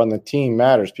leadership on the team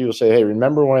matters. People say, hey,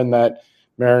 remember when that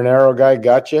Marinaro guy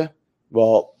got you?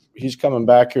 Well, he's coming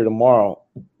back here tomorrow.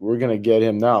 We're going to get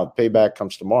him now. Payback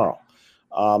comes tomorrow.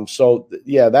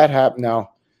 That happened.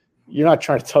 Now, you're not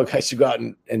trying to tell guys to go out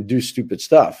and do stupid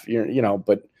stuff,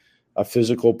 but a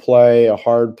physical play, a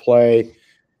hard play.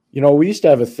 We used to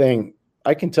have a thing.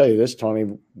 I can tell you this,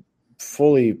 Tony,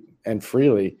 fully and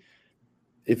freely.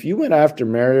 If you went after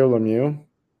Mario Lemieux,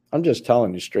 I'm just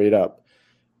telling you straight up,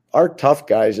 our tough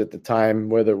guys at the time,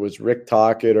 whether it was Rick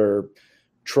Tocchet or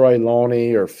Troy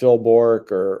Loney or Phil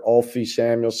Bork or Alfie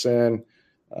Samuelson,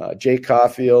 Jay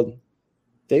Caulfield,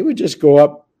 they would just go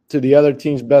up to the other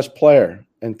team's best player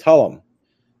and tell them,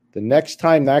 the next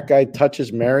time that guy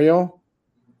touches Mario,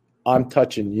 I'm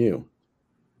touching you.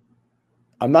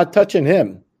 I'm not touching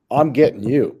him. I'm getting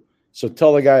you. So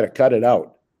tell the guy to cut it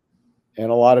out. And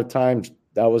a lot of times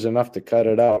that was enough to cut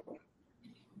it out.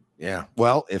 Yeah.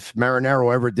 Well, if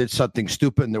Marinaro ever did something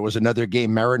stupid and there was another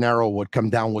game, Marinaro would come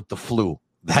down with the flu.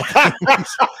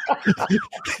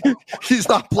 He's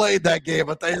not playing that game.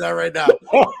 I'll tell you that right now.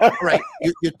 Right.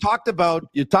 You talked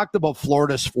about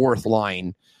Florida's fourth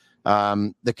line.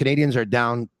 The Canadiens are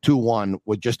down 2-1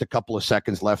 with just a couple of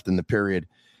seconds left in the period.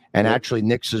 And actually,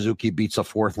 Nick Suzuki beats a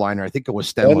fourth liner. I think it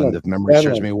was Stenlund, if memory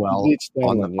serves me well.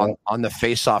 On the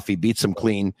face-off, he beats him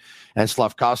clean. And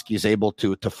Slavkovsky is able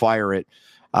to fire it.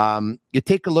 You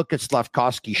take a look at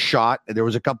Slavkovsky's shot. There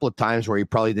was a couple of times where he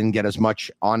probably didn't get as much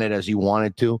on it as he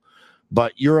wanted to.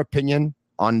 But your opinion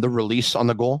on the release on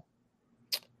the goal?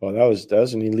 Well, that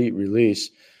was an elite release.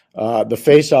 The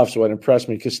face-offs what impressed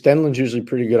me, because Stenlund's usually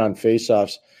pretty good on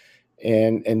face-offs.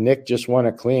 And Nick just won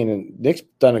it clean. And Nick's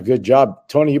done a good job.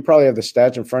 Tony, you probably have the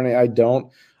stats in front of you. I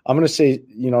don't. I'm going to say,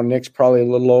 Nick's probably a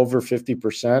little over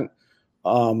 50%.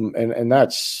 And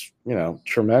that's,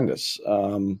 tremendous.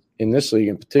 In this league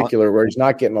in particular, where he's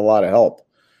not getting a lot of help.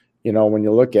 When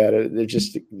you look at it, they're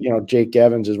just, Jake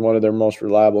Evans is one of their most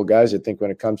reliable guys, I think,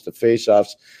 when it comes to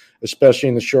faceoffs, especially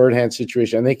in the shorthand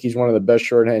situation. I think he's one of the best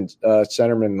shorthand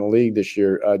centermen in the league this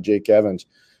year, Jake Evans.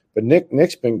 But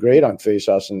Nick's been great on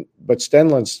faceoffs, but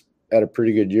Stenlund's had a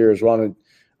pretty good year as well. And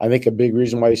I think a big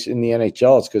reason why he's in the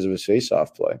NHL is because of his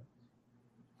faceoff play.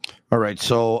 All right,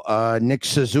 so Nick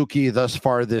Suzuki thus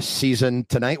far this season.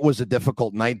 Tonight was a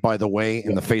difficult night, by the way,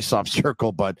 in the face-off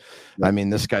circle. But, I mean,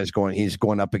 this guy's he's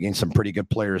going up against some pretty good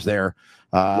players there.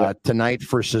 Tonight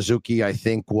for Suzuki, I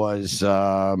think was he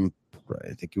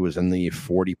was in the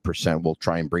 40%. We'll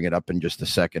try and bring it up in just a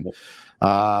second.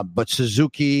 But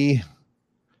Suzuki,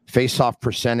 face-off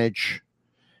percentage,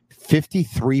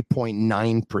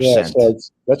 53.9%. Yeah, so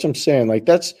that's what I'm saying. Like,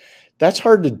 that's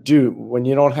hard to do when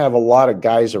you don't have a lot of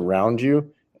guys around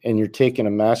you and you're taking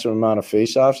a massive amount of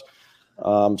faceoffs.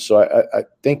 So I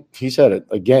think he's had it.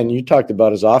 Again, you talked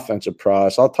about his offensive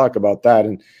prowess. I'll talk about that.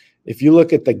 And if you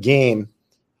look at the game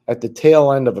at the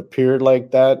tail end of a period like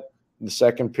that, the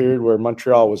second period where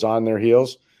Montreal was on their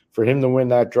heels, for him to win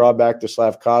that draw back to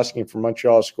Slavkovsky and for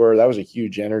Montreal to score, that was a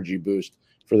huge energy boost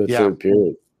for the third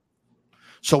period.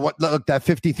 So look, that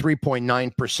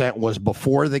 53.9% was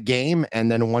before the game.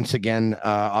 And then once again,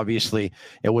 obviously,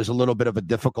 it was a little bit of a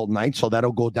difficult night. So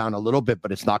that'll go down a little bit,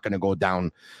 but it's not going to go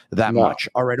down that much.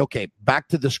 All right. Okay. Back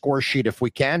to the score sheet if we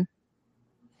can.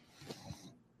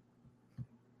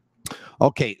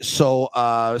 Okay. So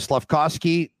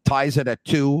Slavkovsky ties it at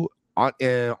 2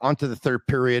 onto the third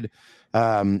period.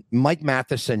 Mike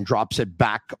Matheson drops it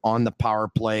back on the power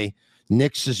play.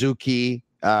 Nick Suzuki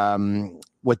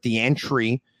with the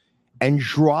entry and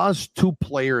draws 2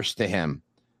 players to him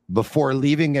before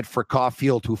leaving it for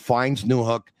Caulfield, who finds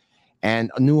Newhook.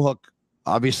 And Newhook,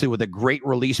 obviously, with a great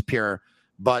release pair,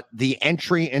 but the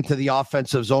entry into the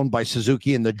offensive zone by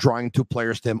Suzuki and the drawing 2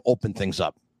 players to him opened things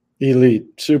up. Elite,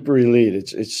 super elite.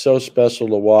 It's so special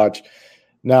to watch.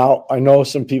 Now, I know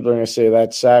some people are going to say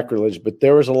that's sacrilege, but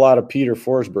there was a lot of Peter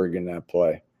Forsberg in that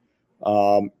play.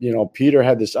 Peter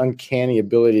had this uncanny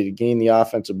ability to gain the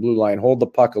offensive blue line, hold the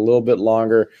puck a little bit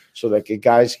longer so that the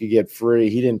guys could get free.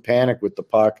 He didn't panic with the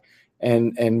puck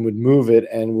and would move it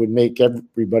and would make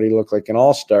everybody look like an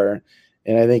all-star.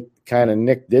 And I think kind of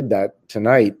Nick did that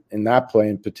tonight in that play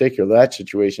in particular, that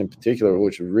situation in particular,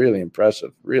 which was really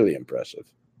impressive, really impressive.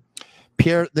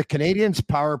 Pierre, the Canadiens'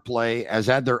 power play has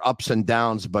had their ups and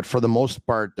downs, but for the most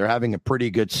part, they're having a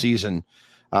pretty good season.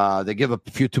 They give up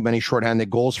a few too many shorthanded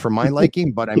goals for my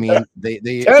liking, but I mean, they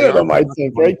 10 of them, I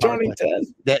think, right, Tony?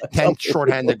 10. 10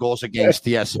 shorthanded goals against,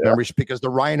 yes, members, because the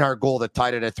Reinhart goal that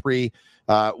tied it at 3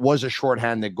 was a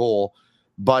shorthanded goal.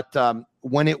 But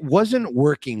when it wasn't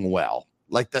working well,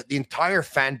 like the entire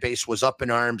fan base was up in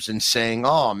arms and saying,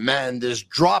 oh, man, this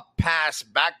drop pass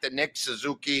back to Nick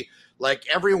Suzuki, like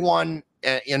everyone,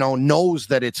 knows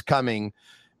that it's coming.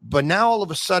 But now all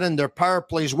of a sudden their power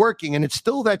play is working and it's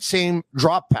still that same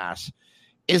drop pass.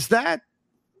 Is that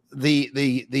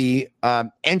the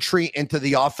entry into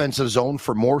the offensive zone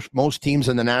for most teams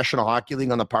in the National Hockey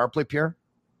League on the power play, Pierre?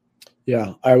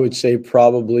 Yeah, I would say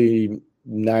probably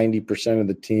 90% of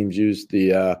the teams use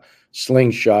the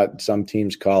slingshot, some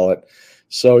teams call it.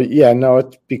 So, yeah, no,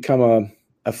 it's become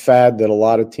a fad that a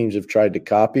lot of teams have tried to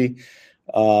copy.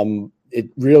 It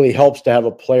really helps to have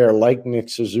a player like Nick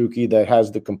Suzuki that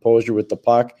has the composure with the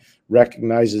puck,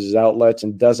 recognizes his outlets,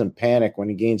 and doesn't panic when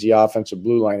he gains the offensive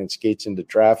blue line and skates into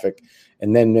traffic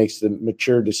and then makes the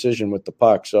mature decision with the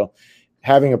puck. So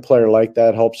having a player like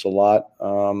that helps a lot.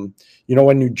 When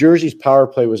New Jersey's power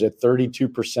play was at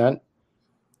 32%,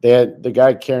 they had the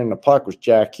guy carrying the puck was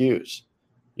Jack Hughes.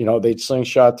 They'd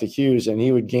slingshot to Hughes and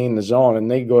he would gain the zone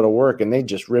and they'd go to work and they'd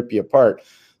just rip you apart.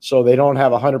 So they don't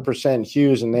have 100%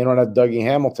 Hughes and they don't have Dougie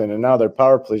Hamilton. And now their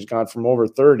power play's gone from over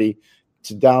 30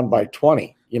 to down by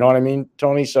 20. You know what I mean,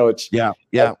 Tony? So it's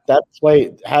that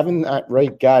play, having that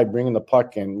right guy bringing the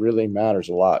puck in really matters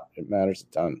a lot. It matters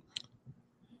a ton.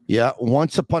 Yeah,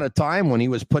 once upon a time when he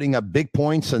was putting up big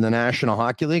points in the National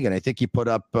Hockey League, and I think he put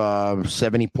up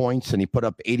 70 points and he put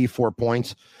up 84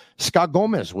 points, Scott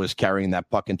Gomez was carrying that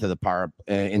puck into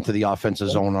the offensive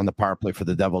zone on the power play for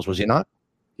the Devils, was he not?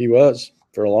 He was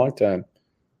for a long time.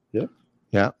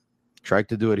 Yeah. Tried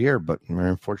to do it here, but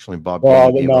unfortunately, Bob.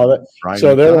 Well,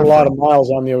 so there were a lot of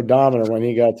miles on the odometer when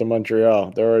he got to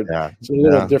Montreal. It's a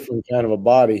little different kind of a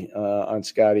body on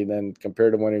Scotty than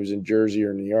compared to when he was in Jersey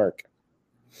or New York.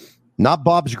 Not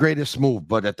Bob's greatest move,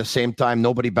 but at the same time,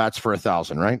 nobody bats for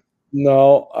 1,000, right?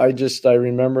 No, I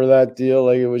remember that deal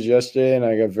like it was yesterday, and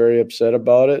I got very upset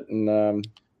about it. And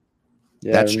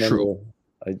that's true.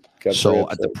 So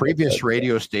at the previous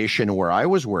radio station where I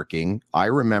was working, I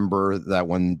remember that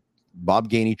when Bob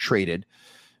Gainey traded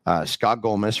Scott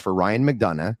Gomez for Ryan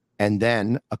McDonough, and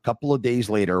then a couple of days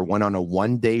later went on a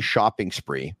one-day shopping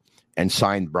spree and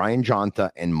signed Brian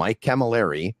Jonta and Mike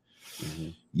Camilleri. Mm-hmm.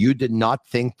 You did not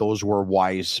think those were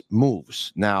wise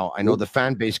moves. Now, I know the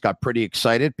fan base got pretty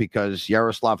excited because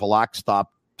Yaroslav Halak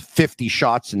stopped 50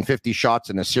 shots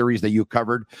in a series that you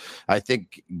covered. I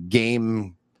think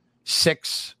game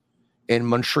 6 in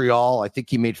Montreal, I think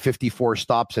he made 54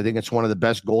 stops. I think it's one of the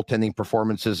best goaltending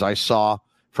performances I saw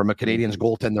from a Canadiens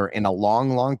goaltender in a long,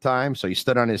 long time. So he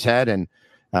stood on his head, and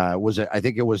I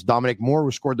think it was Dominic Moore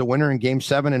who scored the winner in Game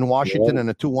 7 in Washington in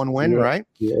a 2-1 win, right?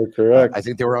 Yeah, correct. I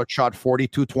think they were outshot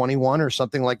 42-21 or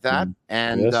something like that.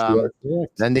 And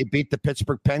then they beat the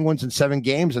Pittsburgh Penguins in 7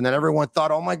 games, and then everyone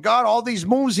thought, oh my God, all these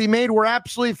moves he made were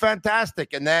absolutely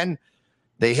fantastic. And then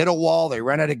they hit a wall, they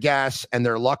ran out of gas, and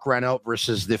their luck ran out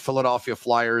versus the Philadelphia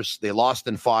Flyers. They lost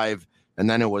in 5, and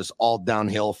then it was all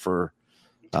downhill for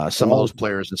some of those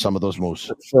players and some of those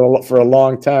moves. For a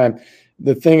long time.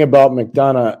 The thing about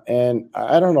McDonough, and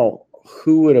I don't know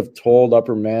who would have told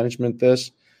upper management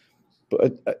this,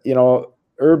 but,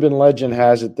 urban legend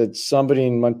has it that somebody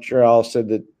in Montreal said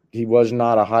that he was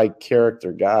not a high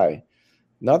character guy.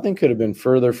 Nothing could have been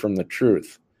further from the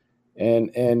truth. And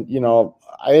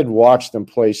I had watched him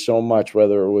play so much,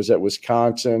 whether it was at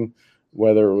Wisconsin,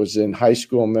 whether it was in high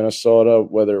school in Minnesota,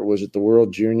 whether it was at the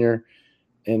World Junior,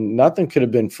 and nothing could have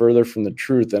been further from the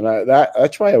truth. And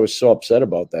that's why I was so upset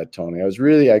about that, Tony.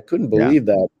 I couldn't believe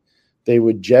that they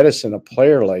would jettison a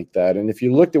player like that. And if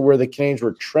you looked at where the Canes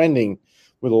were trending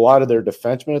with a lot of their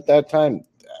defensemen at that time,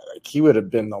 he would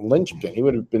have been the linchpin. He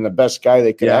would have been the best guy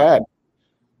they could have had.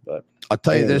 But I'll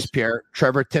tell you this, Pierre,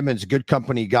 Trevor Timmons, good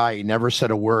company guy. He never said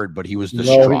a word, but he was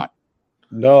distraught.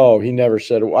 No, he never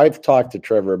said it. I've talked to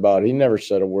Trevor about it. He never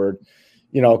said a word.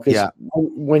 Because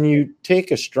when you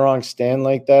take a strong stand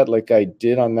like that, like I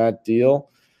did on that deal,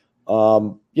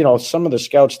 some of the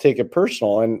scouts take it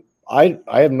personal, and I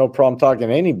have no problem talking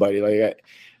to anybody. Like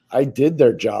I did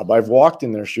their job. I've walked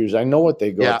in their shoes. I know what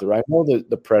they go through. I know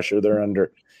the pressure they're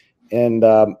under. And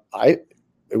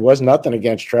it was nothing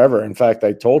against Trevor. In fact,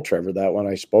 I told Trevor that when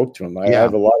I spoke to him. I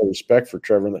have a lot of respect for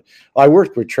Trevor. I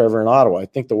worked with Trevor in Ottawa. I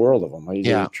think the world of him. He's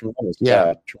a tremendous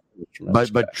guy.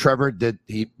 But Trevor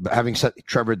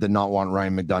Trevor did not want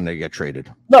Ryan McDonough to get traded.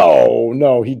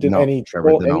 No, he didn't. No, and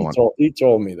he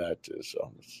told me that too.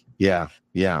 So yeah.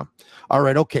 All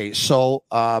right, okay. So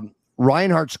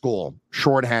Reinhart's goal,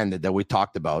 shorthanded, that we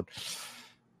talked about.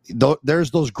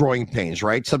 There's those growing pains,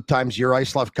 right? Sometimes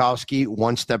Juraj Slafkovsky,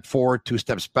 1 step forward, 2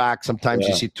 steps back. Sometimes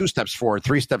you see 2 steps forward,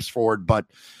 3 steps forward. But,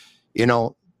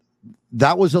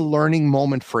 that was a learning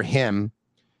moment for him.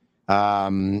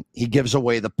 He gives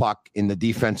away the puck in the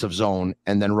defensive zone,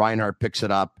 and then Reinhart picks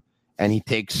it up, and he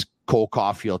takes Cole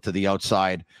Caulfield to the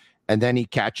outside, and then he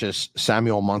catches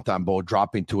Samuel Montembeault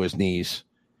dropping to his knees,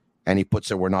 and he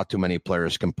puts it where not too many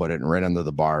players can put it, and right under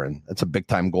the bar. And that's a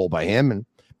big-time goal by him, and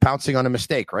pouncing on a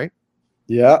mistake, right?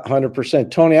 Yeah,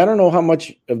 100%. Tony, I don't know how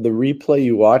much of the replay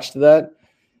you watched that,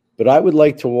 but I would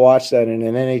like to watch that in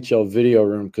an NHL video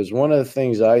room, because one of the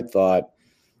things I thought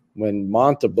when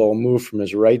Montembeault moved from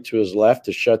his right to his left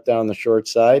to shut down the short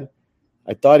side,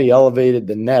 I thought he elevated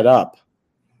the net up.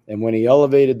 And when he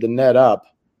elevated the net up,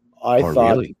 I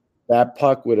thought that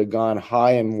puck would have gone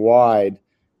high and wide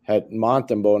had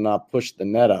Montembeault not pushed the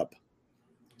net up.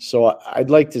 So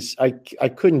I'd like to. I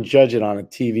couldn't judge it on a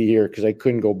TV here because I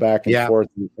couldn't go back and forth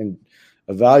and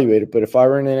evaluate it. But if I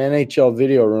were in an NHL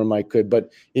video room, I could.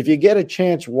 But if you get a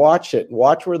chance, watch it.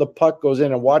 Watch where the puck goes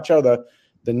in, and watch how the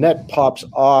net pops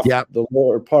off the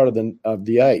lower part of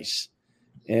the ice.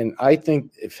 And I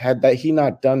think had he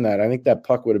not done that, I think that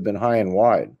puck would have been high and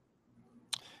wide.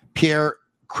 Pierre,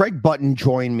 Craig Button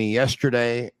joined me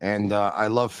yesterday, and I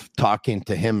love talking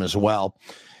to him as well.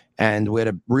 And we had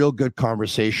a real good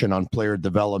conversation on player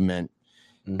development.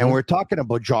 Mm-hmm. And we're talking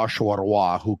about Joshua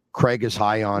Roy, who Craig is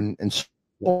high on. And so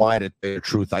to tell you the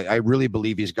truth, I really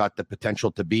believe he's got the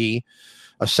potential to be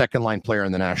a second-line player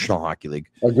in the National Hockey League.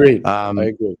 Agreed. I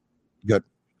agree. Good.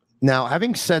 Now,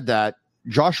 having said that,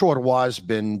 Joshua Roy has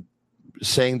been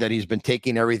saying that he's been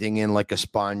taking everything in like a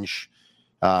sponge.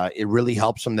 It really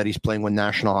helps him that he's playing with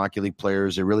National Hockey League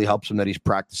players. It really helps him that he's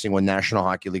practicing with National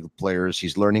Hockey League players.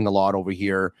 He's learning a lot over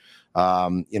here.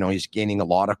 He's gaining a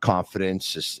lot of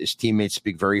confidence. His teammates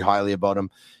speak very highly about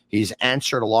him. He's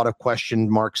answered a lot of question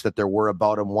marks that there were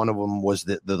about him. One of them was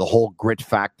the whole grit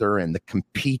factor and the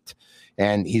compete.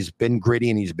 And he's been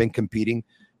gritty and he's been competing.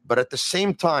 But at the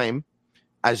same time,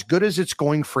 as good as it's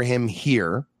going for him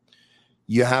here,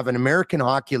 you have an American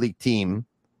Hockey League team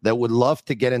that would love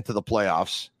to get into the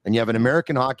playoffs, and you have an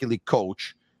American Hockey League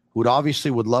coach who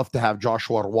would love to have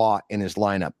Joshua Roy in his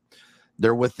lineup.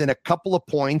 They're within a couple of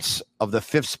points of the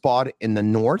 5th spot in the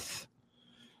North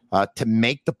to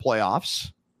make the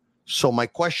playoffs. So my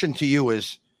question to you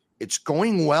is, it's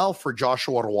going well for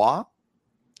Joshua Roy,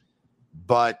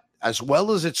 but as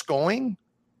well as it's going,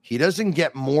 he doesn't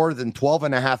get more than 12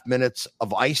 and a half minutes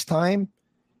of ice time.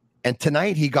 And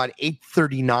tonight he got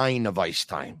 8:39 of ice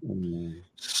time.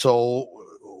 So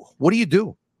what do you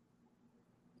do?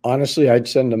 Honestly, I'd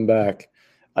send him back.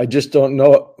 I just don't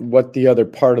know what the other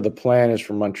part of the plan is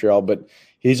for Montreal, but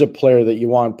he's a player that you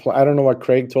want. I don't know what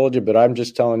Craig told you, but I'm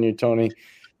just telling you, Tony,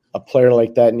 a player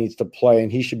like that needs to play,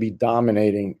 and he should be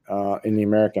dominating in the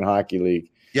American Hockey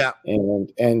League. Yeah.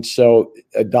 And so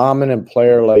a dominant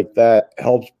player like that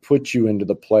helps put you into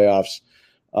the playoffs.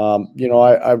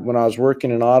 I when I was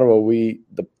working in Ottawa,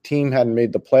 the team hadn't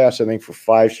made the playoffs, I think, for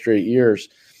 5 straight years.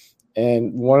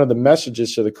 And one of the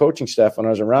messages to the coaching staff when I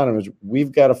was around him was,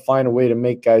 we've got to find a way to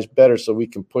make guys better so we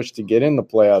can push to get in the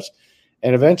playoffs.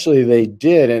 And eventually they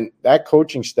did. And that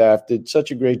coaching staff did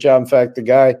such a great job. In fact, the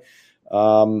guy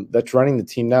that's running the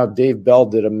team now, Dave Bell,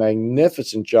 did a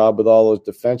magnificent job with all those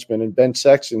defensemen. And Ben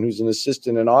Sexton, who's an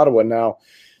assistant in Ottawa now,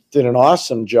 did an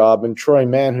awesome job. And Troy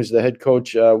Mann, who's the head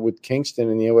coach with Kingston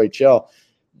in the OHL,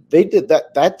 they did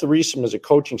that. That threesome as a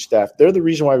coaching staff, they're the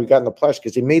reason why we got in the playoffs,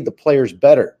 because they made the players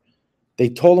better. They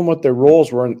told them what their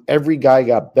roles were, and every guy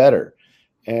got better.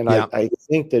 And I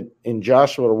think that in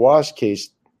Joshua Roy's case,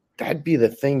 that'd be the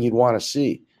thing you'd want to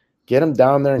see. Get him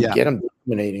down there and get him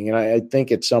dominating. And I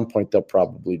think at some point they'll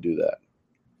probably do that.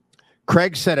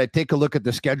 Craig said I'd take a look at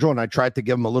the schedule, and I tried to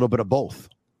give him a little bit of both.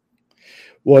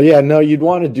 Well, yeah, no, you'd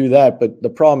want to do that. But the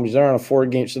problem is they're on a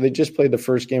 4-game. So they just played the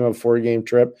first game of a 4-game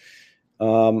trip.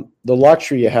 The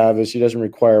luxury you have is he doesn't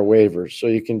require waivers. So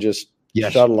you can just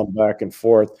shuttle them back and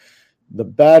forth. The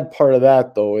bad part of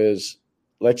that, though, is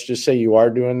let's just say you are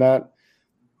doing that.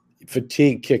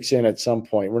 Fatigue kicks in at some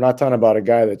point. We're not talking about a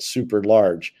guy that's super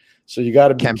large. So you got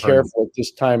to be careful at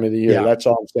this time of the year. Yeah. That's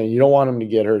all I'm saying. You don't want him to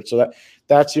get hurt. So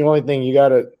that's the only thing you got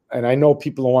to – and I know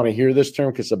people don't want to hear this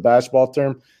term because it's a basketball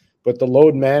term, but the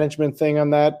load management thing on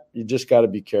that, you just got to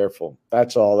be careful.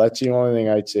 That's all. That's the only thing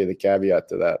I'd say, the caveat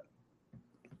to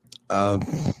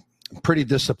that. Pretty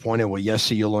disappointed with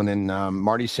Jesse Ullin, and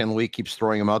Marty St. Louis keeps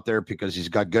throwing him out there because he's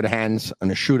got good hands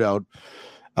in a shootout.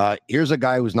 Here's a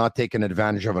guy who's not taking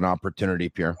advantage of an opportunity,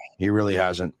 Pierre. He really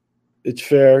hasn't. It's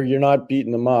fair. You're not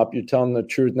beating him up. You're telling the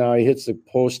truth. Now he hits the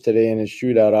post today in his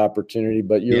shootout opportunity,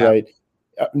 but you're right.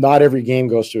 Not every game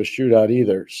goes to a shootout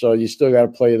either. So you still got to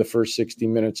play the first 60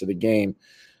 minutes of the game.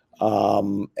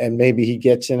 And maybe he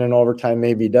gets in overtime,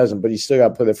 maybe he doesn't, but he still got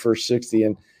to play the first 60.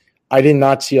 And I did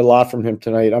not see a lot from him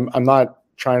tonight. I'm not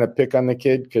trying to pick on the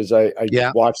kid because I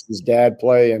watched his dad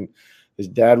play, and his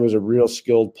dad was a real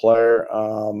skilled player.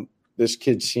 This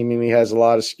kid seemingly has a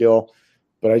lot of skill,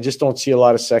 but I just don't see a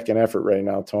lot of second effort right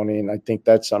now, Tony, and I think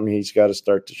that's something he's got to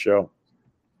start to show.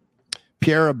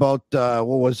 Pierre, about,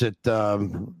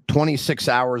 26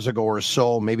 hours ago or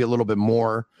so, maybe a little bit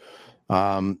more,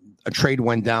 a trade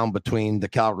went down between the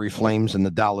Calgary Flames and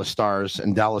the Dallas Stars,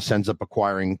 and Dallas ends up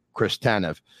acquiring Chris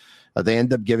Tanev. They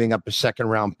end up giving up a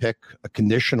second-round pick, a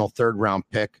conditional third-round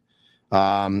pick,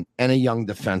 and a young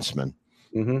defenseman.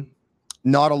 Mm-hmm.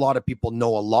 Not a lot of people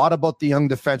know a lot about the young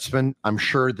defenseman. I'm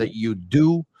sure that you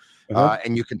do,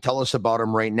 and you can tell us about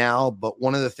him right now. But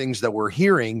one of the things that we're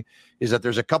hearing is that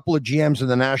there's a couple of GMs in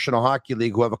the National Hockey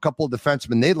League who have a couple of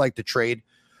defensemen they'd like to trade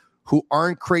who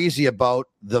aren't crazy about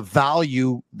the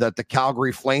value that the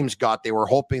Calgary Flames got. They were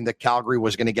hoping that Calgary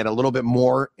was going to get a little bit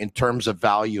more in terms of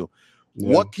value.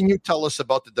 Yeah. What can you tell us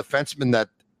about the defenseman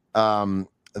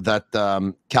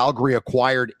that Calgary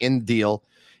acquired in deal,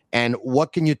 and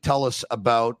what can you tell us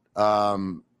about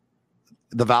the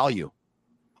value?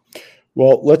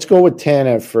 Well, let's go with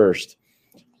Tanev first.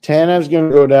 Tanev's going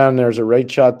to go down there as a right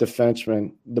shot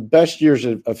defenseman. The best years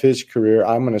of his career,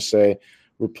 I'm going to say,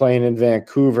 were playing in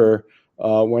Vancouver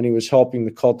when he was helping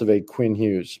to cultivate Quinn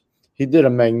Hughes. He did a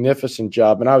magnificent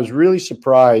job, and I was really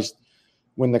surprised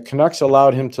when the Canucks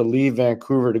allowed him to leave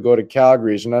Vancouver to go to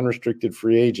Calgary as an unrestricted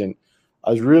free agent.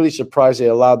 I was really surprised they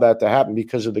allowed that to happen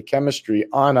because of the chemistry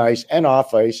on ice and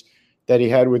off ice that he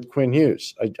had with Quinn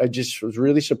Hughes. I just was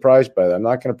really surprised by that. I'm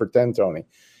not going to pretend, Tony.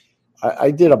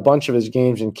 I did a bunch of his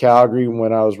games in Calgary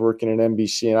when I was working at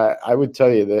NBC, and I would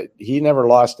tell you that he never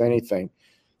lost anything.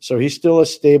 So he's still a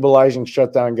stabilizing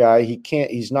shutdown guy.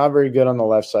 He's not very good on the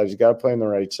left side. He's got to play on the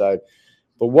right side.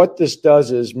 But what this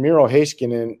does is Miro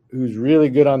Heiskanen, who's really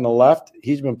good on the left,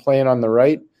 he's been playing on the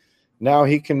right. Now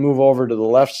he can move over to the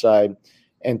left side.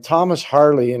 And Thomas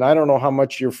Harley, and I don't know how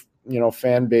much your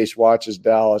fan base watches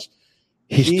Dallas.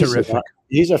 He's terrific.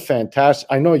 He's a fantastic.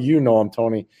 I know you know him,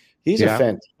 Tony. He's a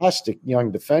fantastic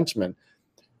young defenseman.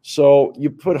 So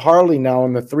you put Harley now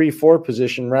in the 3-4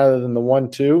 position rather than the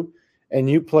 1-2, and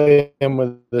you play him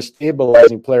with the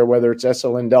stabilizing player, whether it's Esa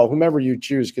Lindell, whomever you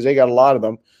choose, because they got a lot of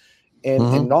them.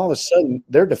 And all of a sudden,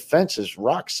 their defense is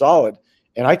rock solid.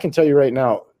 And I can tell you right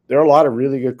now, there are a lot of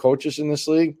really good coaches in this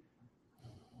league.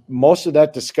 Most of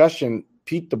that discussion,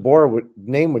 Pete DeBoer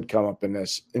name would come up in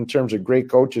this in terms of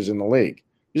great coaches in the league.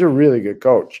 He's a really good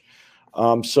coach.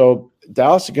 So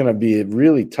Dallas is going to be a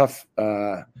really tough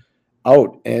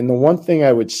out. And the one thing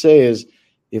I would say is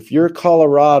if you're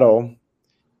Colorado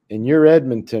and you're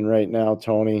Edmonton right now,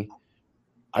 Tony,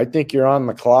 I think you're on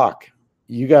the clock.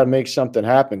 You got to make something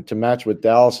happen to match what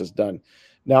Dallas has done.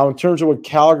 Now, in terms of what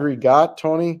Calgary got,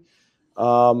 Tony,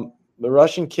 the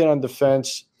Russian kid on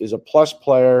defense is a plus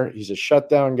player. He's a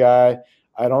shutdown guy.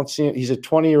 I don't see him. He's a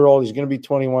 20-year-old. He's going to be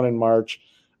 21 in March.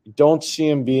 Don't see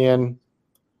him being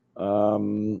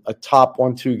a top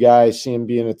 1-2 guy. I see him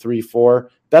being a 3-4.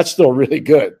 That's still really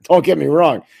good. Don't get me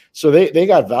wrong. So they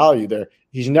got value there.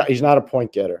 He's not a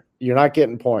point getter. You're not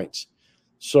getting points.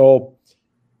 So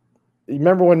you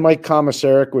remember when Mike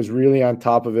Komisarek was really on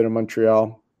top of it in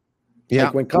Montreal? Yeah.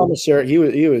 Like when Komisarek,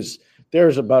 he was there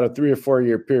was about a 3 or 4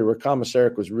 year period where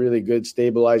Komisarek was really good,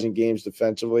 stabilizing games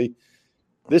defensively.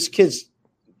 This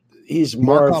he's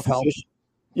more efficient.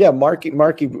 Yeah, Markey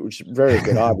was very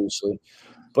good, obviously.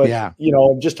 But,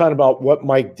 I'm just talking about what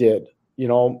Mike did.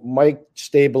 Mike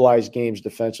stabilized games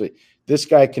defensively. This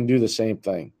guy can do the same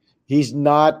thing. He's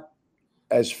not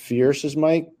as fierce as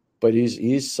Mike, but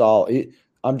he's solid.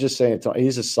 I'm just saying,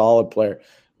 he's a solid player.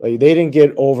 Like, they didn't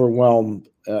get overwhelmed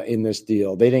in this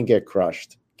deal. They didn't get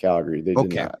crushed, Calgary. They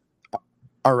did not.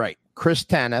 All right. Chris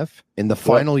Tanev, in the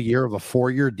final year of a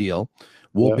 4-year deal,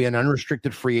 will be an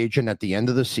unrestricted free agent at the end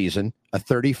of the season, a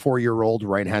 34-year-old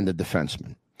right-handed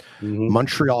defenseman.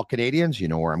 Montreal Canadiens, you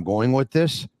know where I'm going with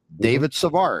this. David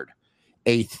Savard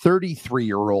a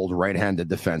 33-year-old right-handed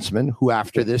defenseman who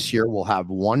after this year will have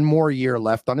one more year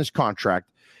left on his contract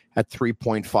at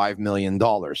 $3.5 million.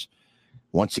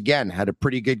 Once again, had a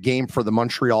pretty good game for the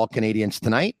Montreal Canadiens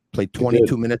tonight, played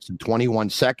 22 minutes and 21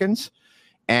 seconds,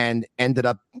 and ended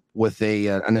up with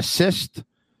an assist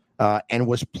and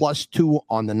was +2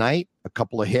 on the night, a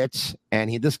couple of hits,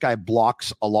 and this guy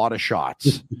blocks a lot of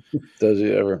shots. Does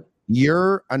he ever?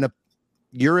 You're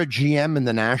a GM in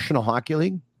the National Hockey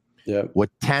League. Yeah. Would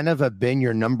Tanev have been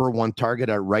your number one target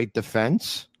at right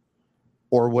defense?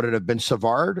 Or would it have been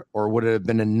Savard? Or would it have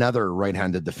been another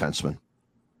right-handed defenseman?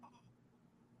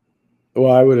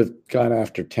 Well, I would have gone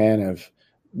after Tanev.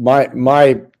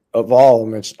 My of all of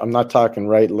them, I'm not talking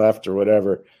right, left, or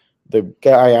whatever. The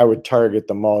guy I would target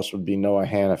the most would be Noah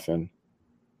Hannafin.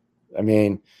 I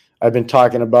mean, I've been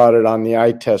talking about it on the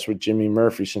eye test with Jimmy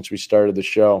Murphy since we started the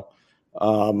show.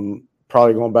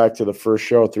 Probably going back to the first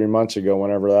show 3 months ago,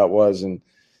 whenever that was. And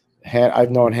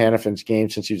I've known Hannafin's game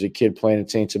since he was a kid playing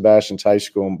at St. Sebastian's High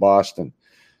School in Boston.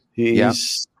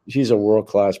 He's a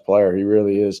world-class player. He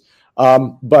really is.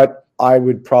 But I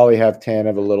would probably have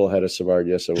Tanev a little ahead of Savard.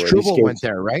 Yes, I would. Struble went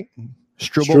there, right?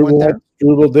 Struble went there.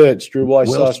 Struble did. Struble, I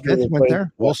saw Smith Struble went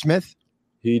there. Will Smith?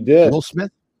 He did. Will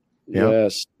Smith? Yeah.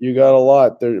 Yes, you got a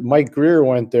lot there. Mike Greer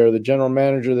went there, the general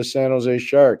manager of the San Jose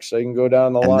Sharks. I can go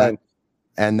down the line.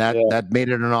 That made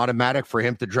it an automatic for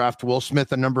him to draft Will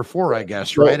Smith at number 4, I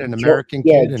guess, right? An American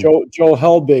kid. Joe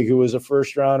Helbig, who was a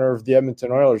first rounder of the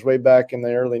Edmonton Oilers way back in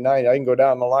the early 90s. I can go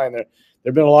down the line there.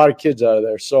 There've been a lot of kids out of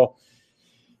there. So,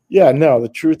 yeah, no, the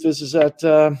truth is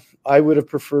that I would have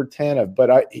preferred Tanev. But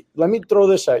let me throw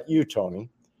this at you, Tony.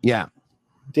 Yeah.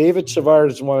 David Savard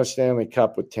has won a Stanley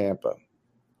Cup with Tampa.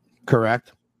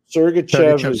 Correct.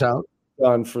 Sergachev is out.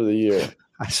 Done for the year.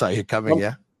 I saw you coming,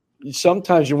 yeah.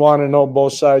 Sometimes you want to know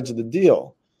both sides of the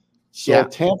deal. So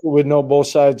Tampa would know both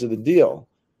sides of the deal.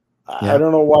 I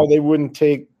don't know why they wouldn't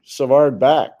take Savard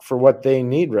back for what they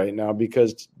need right now,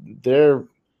 because they're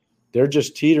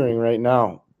just teetering right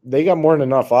now. They got more than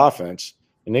enough offense,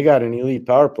 and they got an elite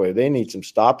power play. They need some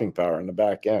stopping power in the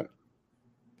back end.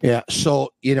 Yeah,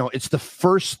 so, it's the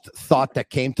first thought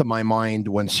that came to my mind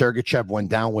when Sergachev went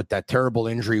down with that terrible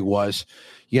injury was,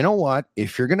 you know what?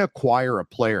 If you're going to acquire a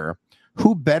player,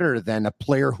 who better than a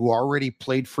player who already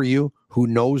played for you, who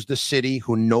knows the city,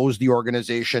 who knows the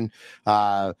organization,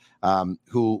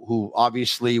 who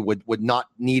obviously would not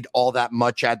need all that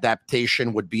much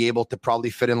adaptation, would be able to probably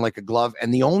fit in like a glove.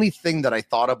 And the only thing that I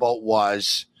thought about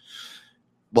was,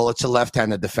 well, it's a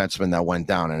left-handed defenseman that went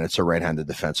down, and it's a right-handed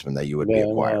defenseman that you would be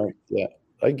acquiring. Yeah,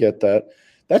 I get that.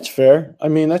 That's fair. I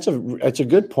mean, that's a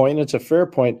good point. It's a fair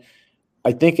point.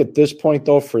 I think at this point,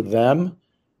 though, for them,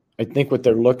 I think what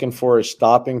they're looking for is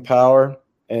stopping power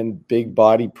and big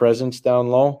body presence down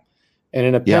low. And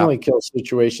in a penalty kill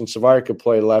situation, Savard could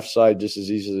play left side just as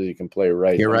easily as he can play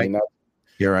right. You're right.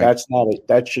 You're right.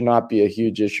 That should not be a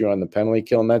huge issue on the penalty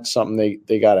kill, and that's something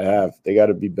they got to have. They got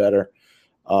to be better.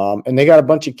 And they got a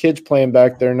bunch of kids playing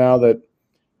back there now that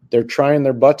they're trying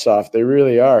their butts off. They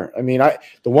really are. I mean,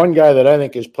 the one guy that I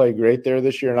think has played great there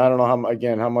this year, and I don't know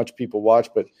how much people watch,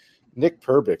 but Nick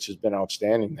Perbix has been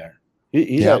outstanding there.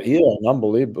 He had an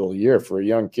unbelievable year for a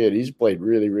young kid. He's played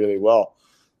really, really well.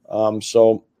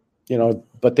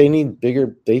 But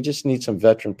they just need some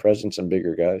veteran presence and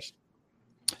bigger guys.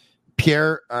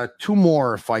 Pierre, 2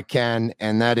 more if I can,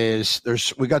 and that is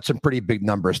we got some pretty big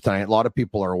numbers tonight. A lot of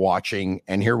people are watching,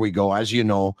 and here we go. As you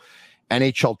know,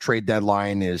 NHL trade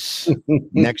deadline is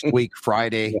next week,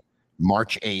 Friday,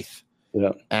 March 8th.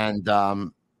 Yeah.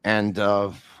 And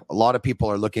a lot of people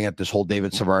are looking at this whole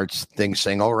David Savard thing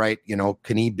saying, all right,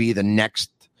 can he be the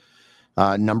next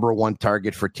number 1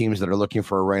 target for teams that are looking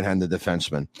for a right-handed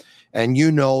defenseman? And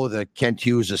that Kent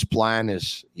Hughes' plan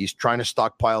is he's trying to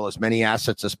stockpile as many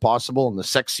assets as possible. And the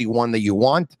sexy one that you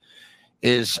want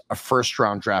is a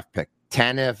first-round draft pick.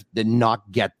 Tanev did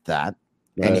not get that.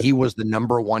 Right. And he was the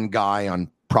number 1 guy on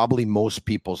probably most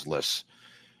people's lists.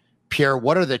 Pierre,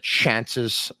 what are the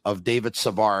chances of David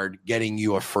Savard getting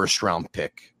you a first-round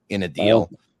pick in a deal?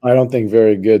 I don't think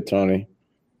very good, Tony.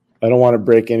 I don't want to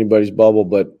break anybody's bubble,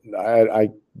 but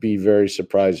I'd be very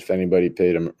surprised if anybody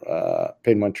paid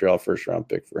Montreal first-round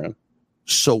pick for him.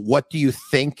 So what do you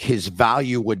think his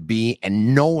value would be?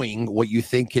 And knowing what you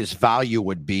think his value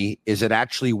would be, is it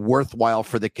actually worthwhile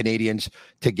for the Canadiens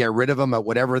to get rid of him at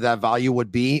whatever that value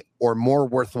would be, or more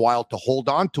worthwhile to hold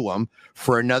on to him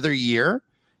for another year?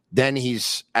 Then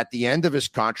he's at the end of his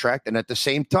contract, and at the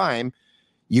same time,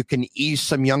 you can ease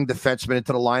some young defensemen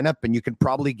into the lineup, and you can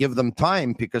probably give them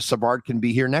time because Savard can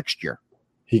be here next year.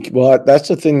 Well, that's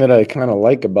the thing that I kind of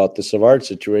like about the Savard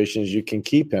situation is you can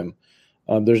keep him.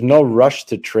 There's no rush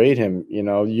to trade him. You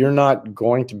know, you're not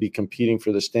going to be competing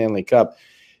for the Stanley Cup.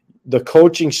 The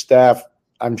coaching staff,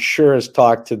 I'm sure, has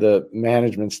talked to the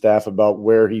management staff about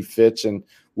where he fits and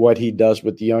what he does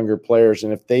with the younger players.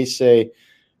 And if they say,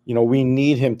 you know, we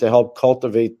need him to help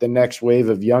cultivate the next wave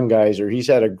of young guys, or he's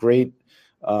had a great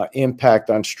impact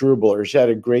on Struble, or he's had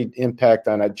a great impact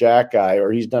on a Jack guy,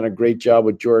 or he's done a great job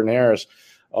with Jordan Harris,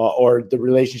 or the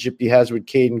relationship he has with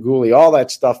Caden Gooley, all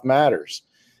that stuff matters.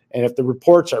 And if the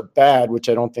reports are bad, which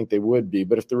I don't think they would be,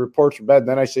 but if the reports are bad,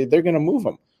 then I say they're going to move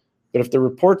him. But if the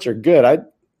reports are good,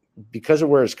 because of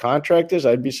where his contract is,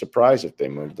 I'd be surprised if they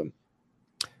moved him.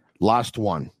 Last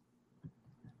one.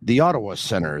 The Ottawa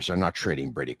Senators are not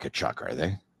trading Brady Tkachuk, are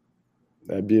they?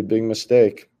 That'd be a big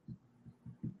mistake.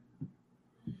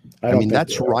 I mean,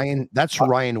 that's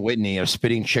Ryan Whitney of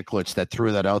Spitting Chicklets that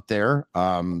threw that out there.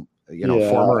 Former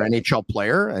NHL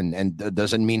player, and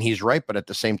doesn't mean he's right, but at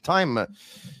the same time,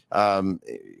 I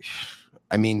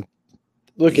mean,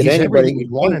 look at anybody everything we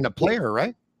want in a player,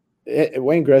 right?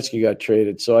 Wayne Gretzky got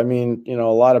traded. So, I mean, you know,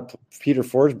 a lot of Peter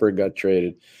Forsberg got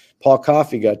traded. Paul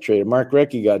Coffey got traded. Mark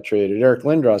Recchi got traded. Eric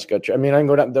Lindros got traded. I mean, I can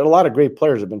go down. There are a lot of great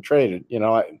players have been traded. You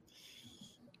know,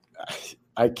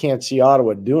 I can't see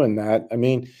Ottawa doing that. I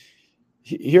mean,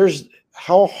 here's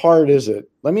how hard is it?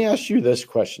 Let me ask you this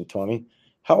question, Tony.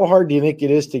 How hard do you think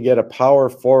it is to get a power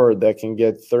forward that can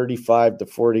get 35 to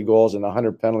 40 goals and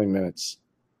 100 penalty minutes?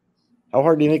 How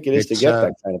hard do you think it is to get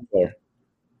that kind of player?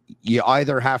 You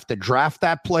either have to draft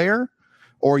that player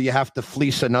or you have to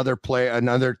fleece another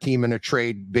team in a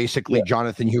trade, basically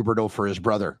Jonathan Huberdeau for his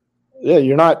brother. Yeah,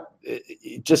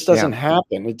 it just doesn't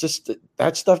happen.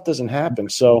 That stuff doesn't happen.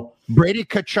 So Brady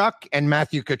Tkachuk and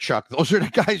Matthew Tkachuk, those are the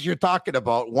guys you're talking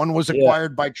about. One was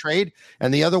acquired by trade,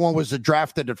 and the other one was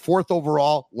drafted at 4th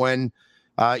overall when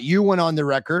you went on the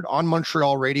record on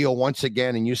Montreal radio once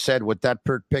again, and you said with that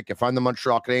pick, if I'm the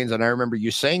Montreal Canadiens, and I remember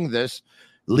you saying this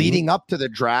leading up to the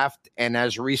draft and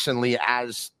as recently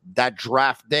as that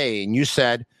draft day, and you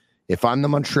said, if I'm the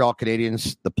Montreal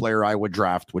Canadiens, the player I would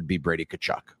draft would be Brady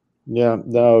Tkachuk. Yeah,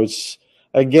 no,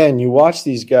 again, you watch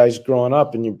these guys growing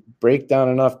up and you break down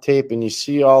enough tape and you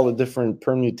see all the different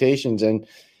permutations, and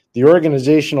the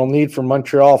organizational need for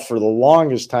Montreal for the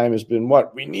longest time has been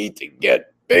what? We need to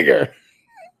get bigger.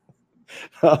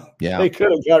 They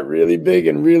could have got really big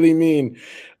and really mean.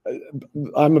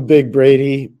 I'm a big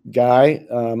Brady guy.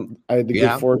 I had the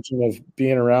good fortune of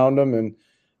being around him, and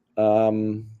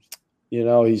you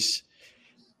know, he's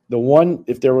the one.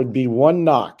 If there would be one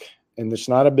knock, and it's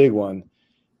not a big one,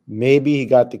 maybe he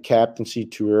got the captaincy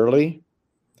too early.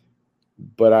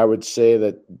 But I would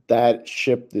say that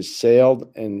ship is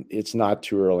sailed, and it's not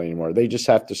too early anymore. They just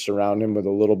have to surround him with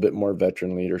a little bit more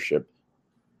veteran leadership.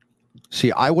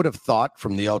 See, I would have thought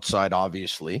from the outside,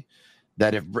 obviously,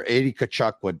 that if Brady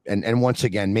Tkachuk would, and once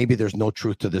again, maybe there's no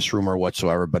truth to this rumor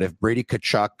whatsoever, but if Brady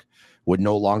Tkachuk would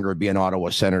no longer be an Ottawa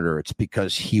Senator, it's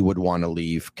because he would want to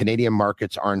leave. Canadian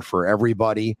markets aren't for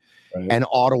everybody. Right. And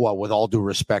Ottawa, with all due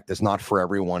respect, is not for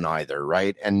everyone either,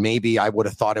 right? And maybe I would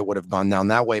have thought it would have gone down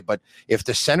that way. But if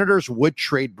the Senators would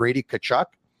trade Brady Tkachuk,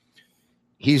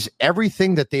 he's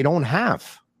everything that they don't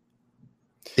have.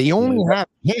 They only have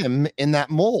him in that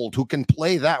mold who can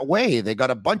play that way. They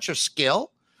got a bunch of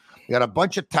skill, they got a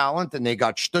bunch of talent, and they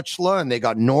got Stützle, and they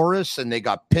got Norris, and they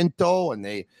got Pinto, and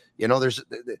they got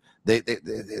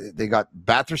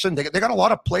Batherson. They got a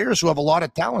lot of players who have a lot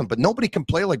of talent, but nobody can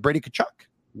play like Brady Tkachuk.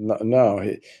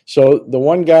 No. So the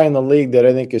one guy in the league that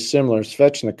I think is similar is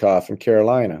Svechnikov in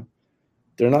Carolina.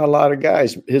 There are not a lot of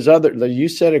guys. You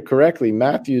said it correctly,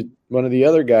 Matthew, one of the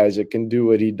other guys that can do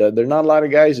what he does. There are not a lot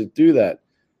of guys that do that.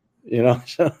 You know,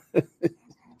 so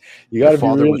you got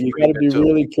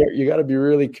to be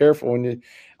really careful when you.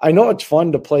 I know it's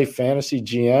fun to play fantasy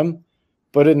GM,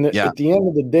 but at the end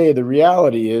of the day, the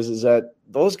reality is that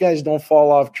those guys don't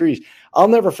fall off trees. I'll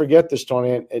never forget this,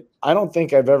 Tony. I don't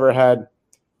think I've ever had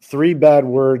 3 bad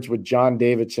words with John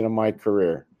Davidson in my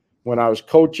career when I was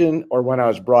coaching or when I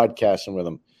was broadcasting with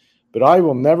him. But I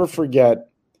will never forget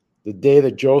the day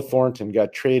that Joe Thornton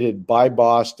got traded by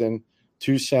Boston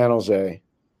to San Jose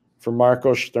for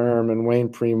Marco Sturm and Wayne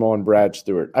Primo and Brad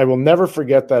Stewart. I will never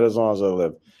forget that as long as I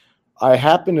live. I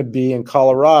happened to be in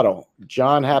Colorado.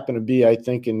 John happened to be, I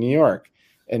think, in New York.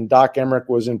 And Doc Emmerich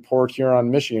was in Port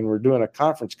Huron, Michigan. We're doing a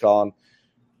conference call. And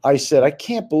I said, I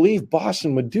can't believe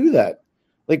Boston would do that.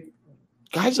 Like,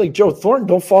 guys like Joe Thornton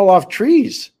don't fall off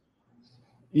trees.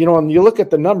 You know, and you look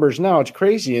at the numbers now, it's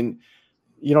crazy. And,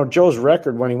 you know, Joe's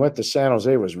record when he went to San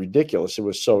Jose was ridiculous. It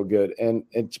was so good. And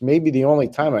it's maybe the only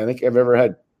time I think I've ever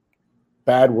had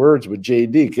bad words with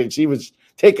JD, because he was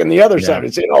taking the other side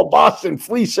and saying, oh, Boston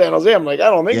fleeced San Jose. I'm like,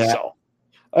 I don't think so.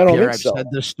 I don't Pierre, think I've so. said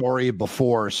this story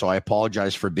before, so I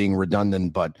apologize for being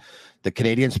redundant, but the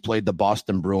Canadiens played the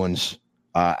Boston Bruins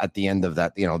at the end of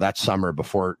that, that summer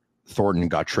before Thornton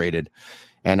got traded.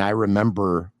 And I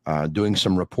remember doing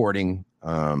some reporting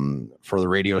for the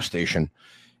radio station,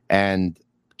 and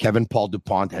Kevin Paul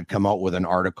DuPont had come out with an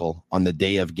article on the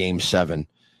day of Game 7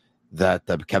 that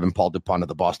Kevin Paul DuPont of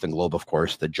the Boston Globe, of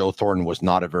course, that Joe Thornton was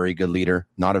not a very good leader,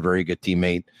 not a very good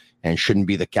teammate, and shouldn't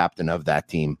be the captain of that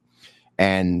team.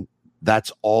 And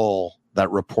that's all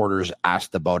that reporters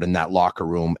asked about in that locker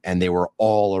room. And they were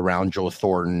all around Joe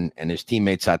Thornton, and his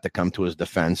teammates had to come to his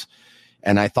defense.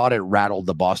 And I thought it rattled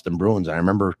the Boston Bruins. I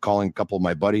remember calling a couple of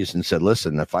my buddies and said,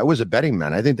 listen, if I was a betting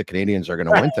man, I think the Canadiens are going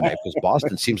to win tonight because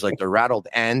Boston seems like they're rattled.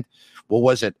 And what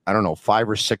was it? I don't know, 5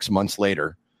 or 6 months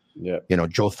later,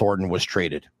 Joe Thornton was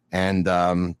traded. And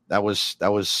that was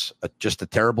just a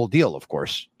terrible deal, of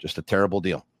course, just a terrible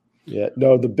deal. Yeah,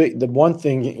 no, the one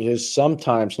thing is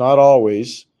sometimes, not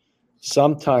always,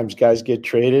 sometimes guys get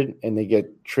traded and they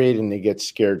get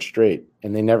scared straight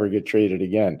and they never get traded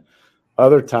again.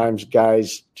 Other times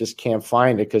guys just can't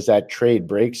find it because that trade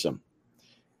breaks them.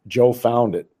 Joe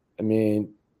found it. I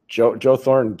mean, Joe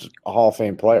Thornton's a Hall of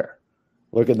Fame player.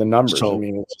 Look at the numbers. So, I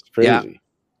mean, it's crazy. Yeah.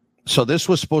 So this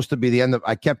was supposed to be the end of.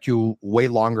 I kept you way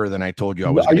longer than I told you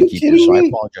I was going to keep you. So I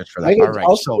apologize for that. All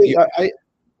right.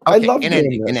 I love in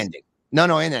ending. No,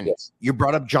 in ending. Yes. You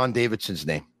brought up John Davidson's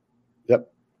name.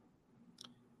 Yep.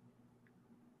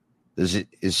 Is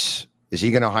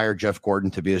he going to hire Jeff Gordon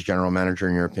to be his general manager,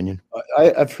 in your opinion?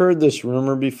 I've heard this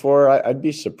rumor before. I'd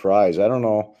be surprised. I don't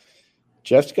know.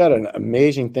 Jeff's got an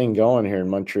amazing thing going here in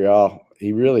Montreal.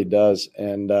 He really does.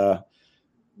 And,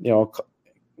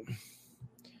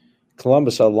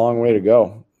 Columbus had a long way to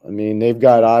go. I mean, they've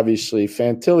got obviously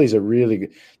Fantilli's a really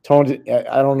good Tony.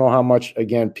 I don't know how much,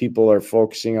 again, people are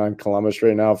focusing on Columbus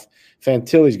right now.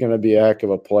 Fantilli's going to be a heck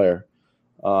of a player.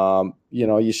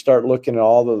 You start looking at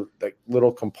all the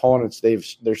little components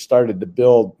they're started to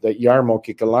build, that Jarmo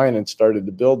Kekalainen started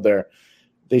to build there.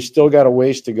 They still got a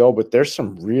ways to go, but there's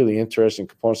some really interesting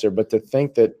components there. But to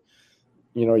think that,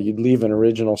 you'd leave an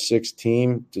original 6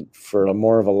 team for a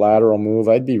more of a lateral move,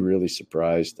 I'd be really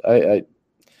surprised.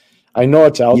 I know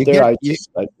it's out there. I'd be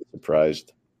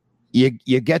surprised.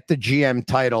 You get the GM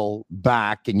title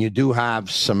back, and you do have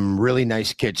some really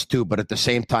nice kids too. But at the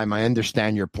same time, I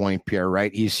understand your point, Pierre,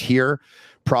 right? He's here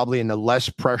probably in a less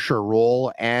pressure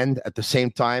role. And at the same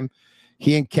time,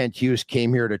 he and Kent Hughes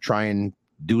came here to try and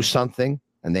do something,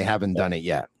 and they haven't done it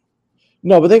yet.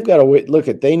 No, but they've got to wait. Look,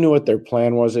 they knew what their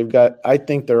plan was. I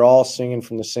think they're all singing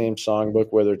from the same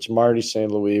songbook, whether it's Marty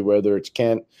St. Louis, whether it's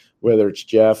Kent, whether it's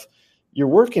Jeff. You're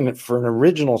working for an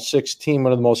original 6 team,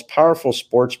 one of the most powerful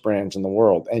sports brands in the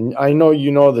world. And I know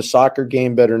you know the soccer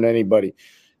game better than anybody.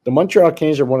 The Montreal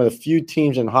Canadiens are one of the few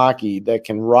teams in hockey that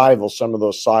can rival some of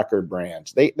those soccer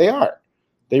brands. They are.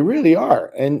 They really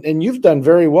are. And you've done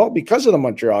very well because of the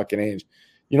Montreal Canadiens.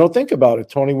 Think about it,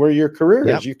 Tony, where your career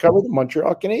is. You cover the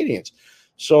Montreal Canadiens.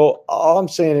 So all I'm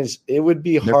saying is it would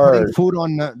be hard.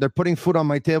 They're putting food on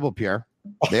my table, Pierre.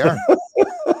 They are.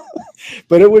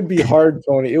 But it would be hard,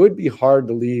 Tony. It would be hard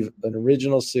to leave an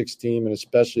original 6 team, and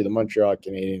especially the Montreal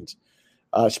Canadiens,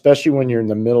 especially when you're in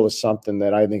the middle of something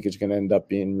that I think is going to end up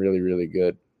being really, really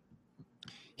good.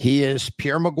 He is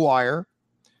Pierre McGuire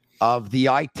of the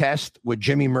Eye Test with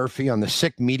Jimmy Murphy on the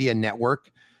Sick Media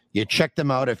Network. You check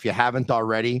them out if you haven't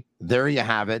already. There you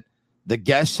have it. The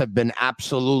guests have been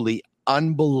absolutely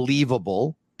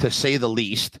unbelievable, to say the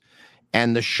least.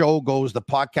 And the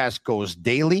podcast goes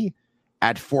daily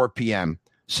at 4 p.m.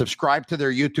 Subscribe to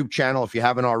their YouTube channel if you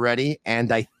haven't already.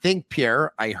 And I think,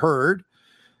 Pierre, I heard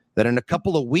that in a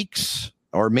couple of weeks,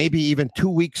 or maybe even 2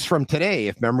 weeks from today,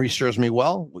 if memory serves me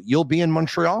well, you'll be in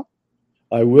Montreal?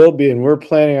 I will be, and we're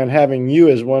planning on having you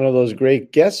as one of those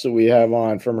great guests that we have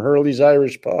on from Hurley's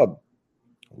Irish Pub.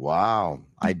 Wow.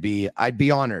 I'd be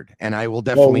honored, and I will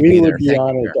definitely be there. We would be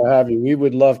honored to have you. We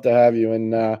would love to have you.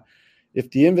 And if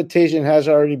the invitation has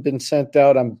already been sent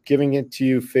out, I'm giving it to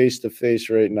you face to face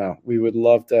right now. We would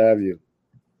love to have you.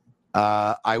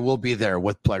 I will be there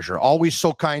with pleasure. Always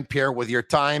so kind, Pierre, with your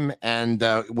time and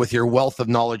with your wealth of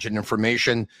knowledge and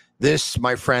information. This,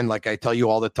 my friend, like I tell you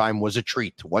all the time, was a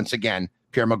treat. Once again,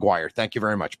 Pierre McGuire. Thank you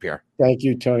very much, Pierre. Thank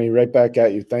you, Tony. Right back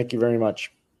at you. Thank you very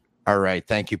much. All right.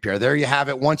 Thank you, Pierre. There you have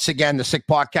it. Once again, the Sick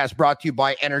Podcast brought to you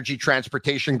by Energy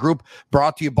Transportation Group,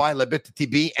 brought to you by Labita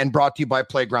TV, and brought to you by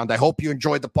Playground. I hope you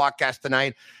enjoyed the podcast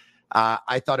tonight.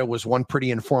 I thought it was one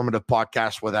pretty informative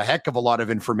podcast with a heck of a lot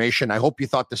of information. I hope you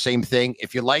thought the same thing.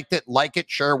 If you liked it, like it,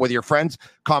 share with your friends.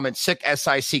 Comment Sick,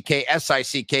 S-I-C-K,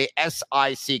 S-I-C-K,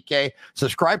 S-I-C-K.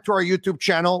 Subscribe to our YouTube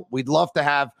channel. We'd love to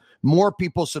have more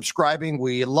people subscribing.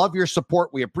 We love your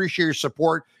support. We appreciate your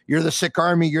support. You're the Sick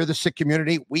Army. You're the Sick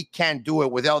community. We can't do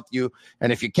it without you.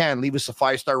 And if you can, leave us a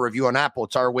 5-star review on Apple.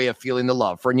 It's our way of feeling the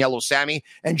love. For Yellow Sammy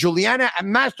and Juliana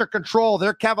and Master Control,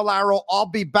 they're Cavallaro. I'll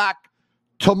be back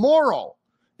tomorrow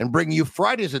and bring you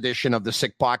Friday's edition of the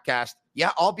Sick Podcast.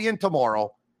 Yeah, I'll be in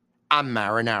tomorrow. I'm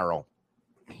Marinaro.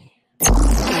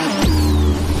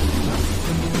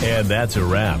 And that's a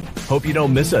wrap. Hope you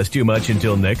don't miss us too much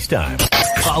until next time.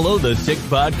 Follow the Sick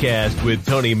Podcast with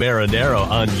Tony Marinaro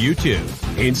on YouTube,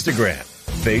 Instagram,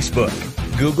 Facebook,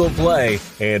 Google Play,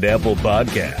 and Apple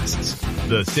Podcasts.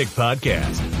 The Sick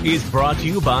Podcast is brought to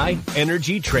you by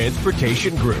Energy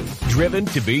Transportation Group, driven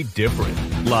to be different.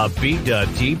 La Vida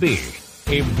TV,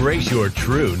 embrace your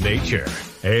true nature.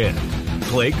 And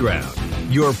Playground,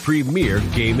 your premier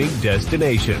gaming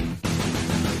destination.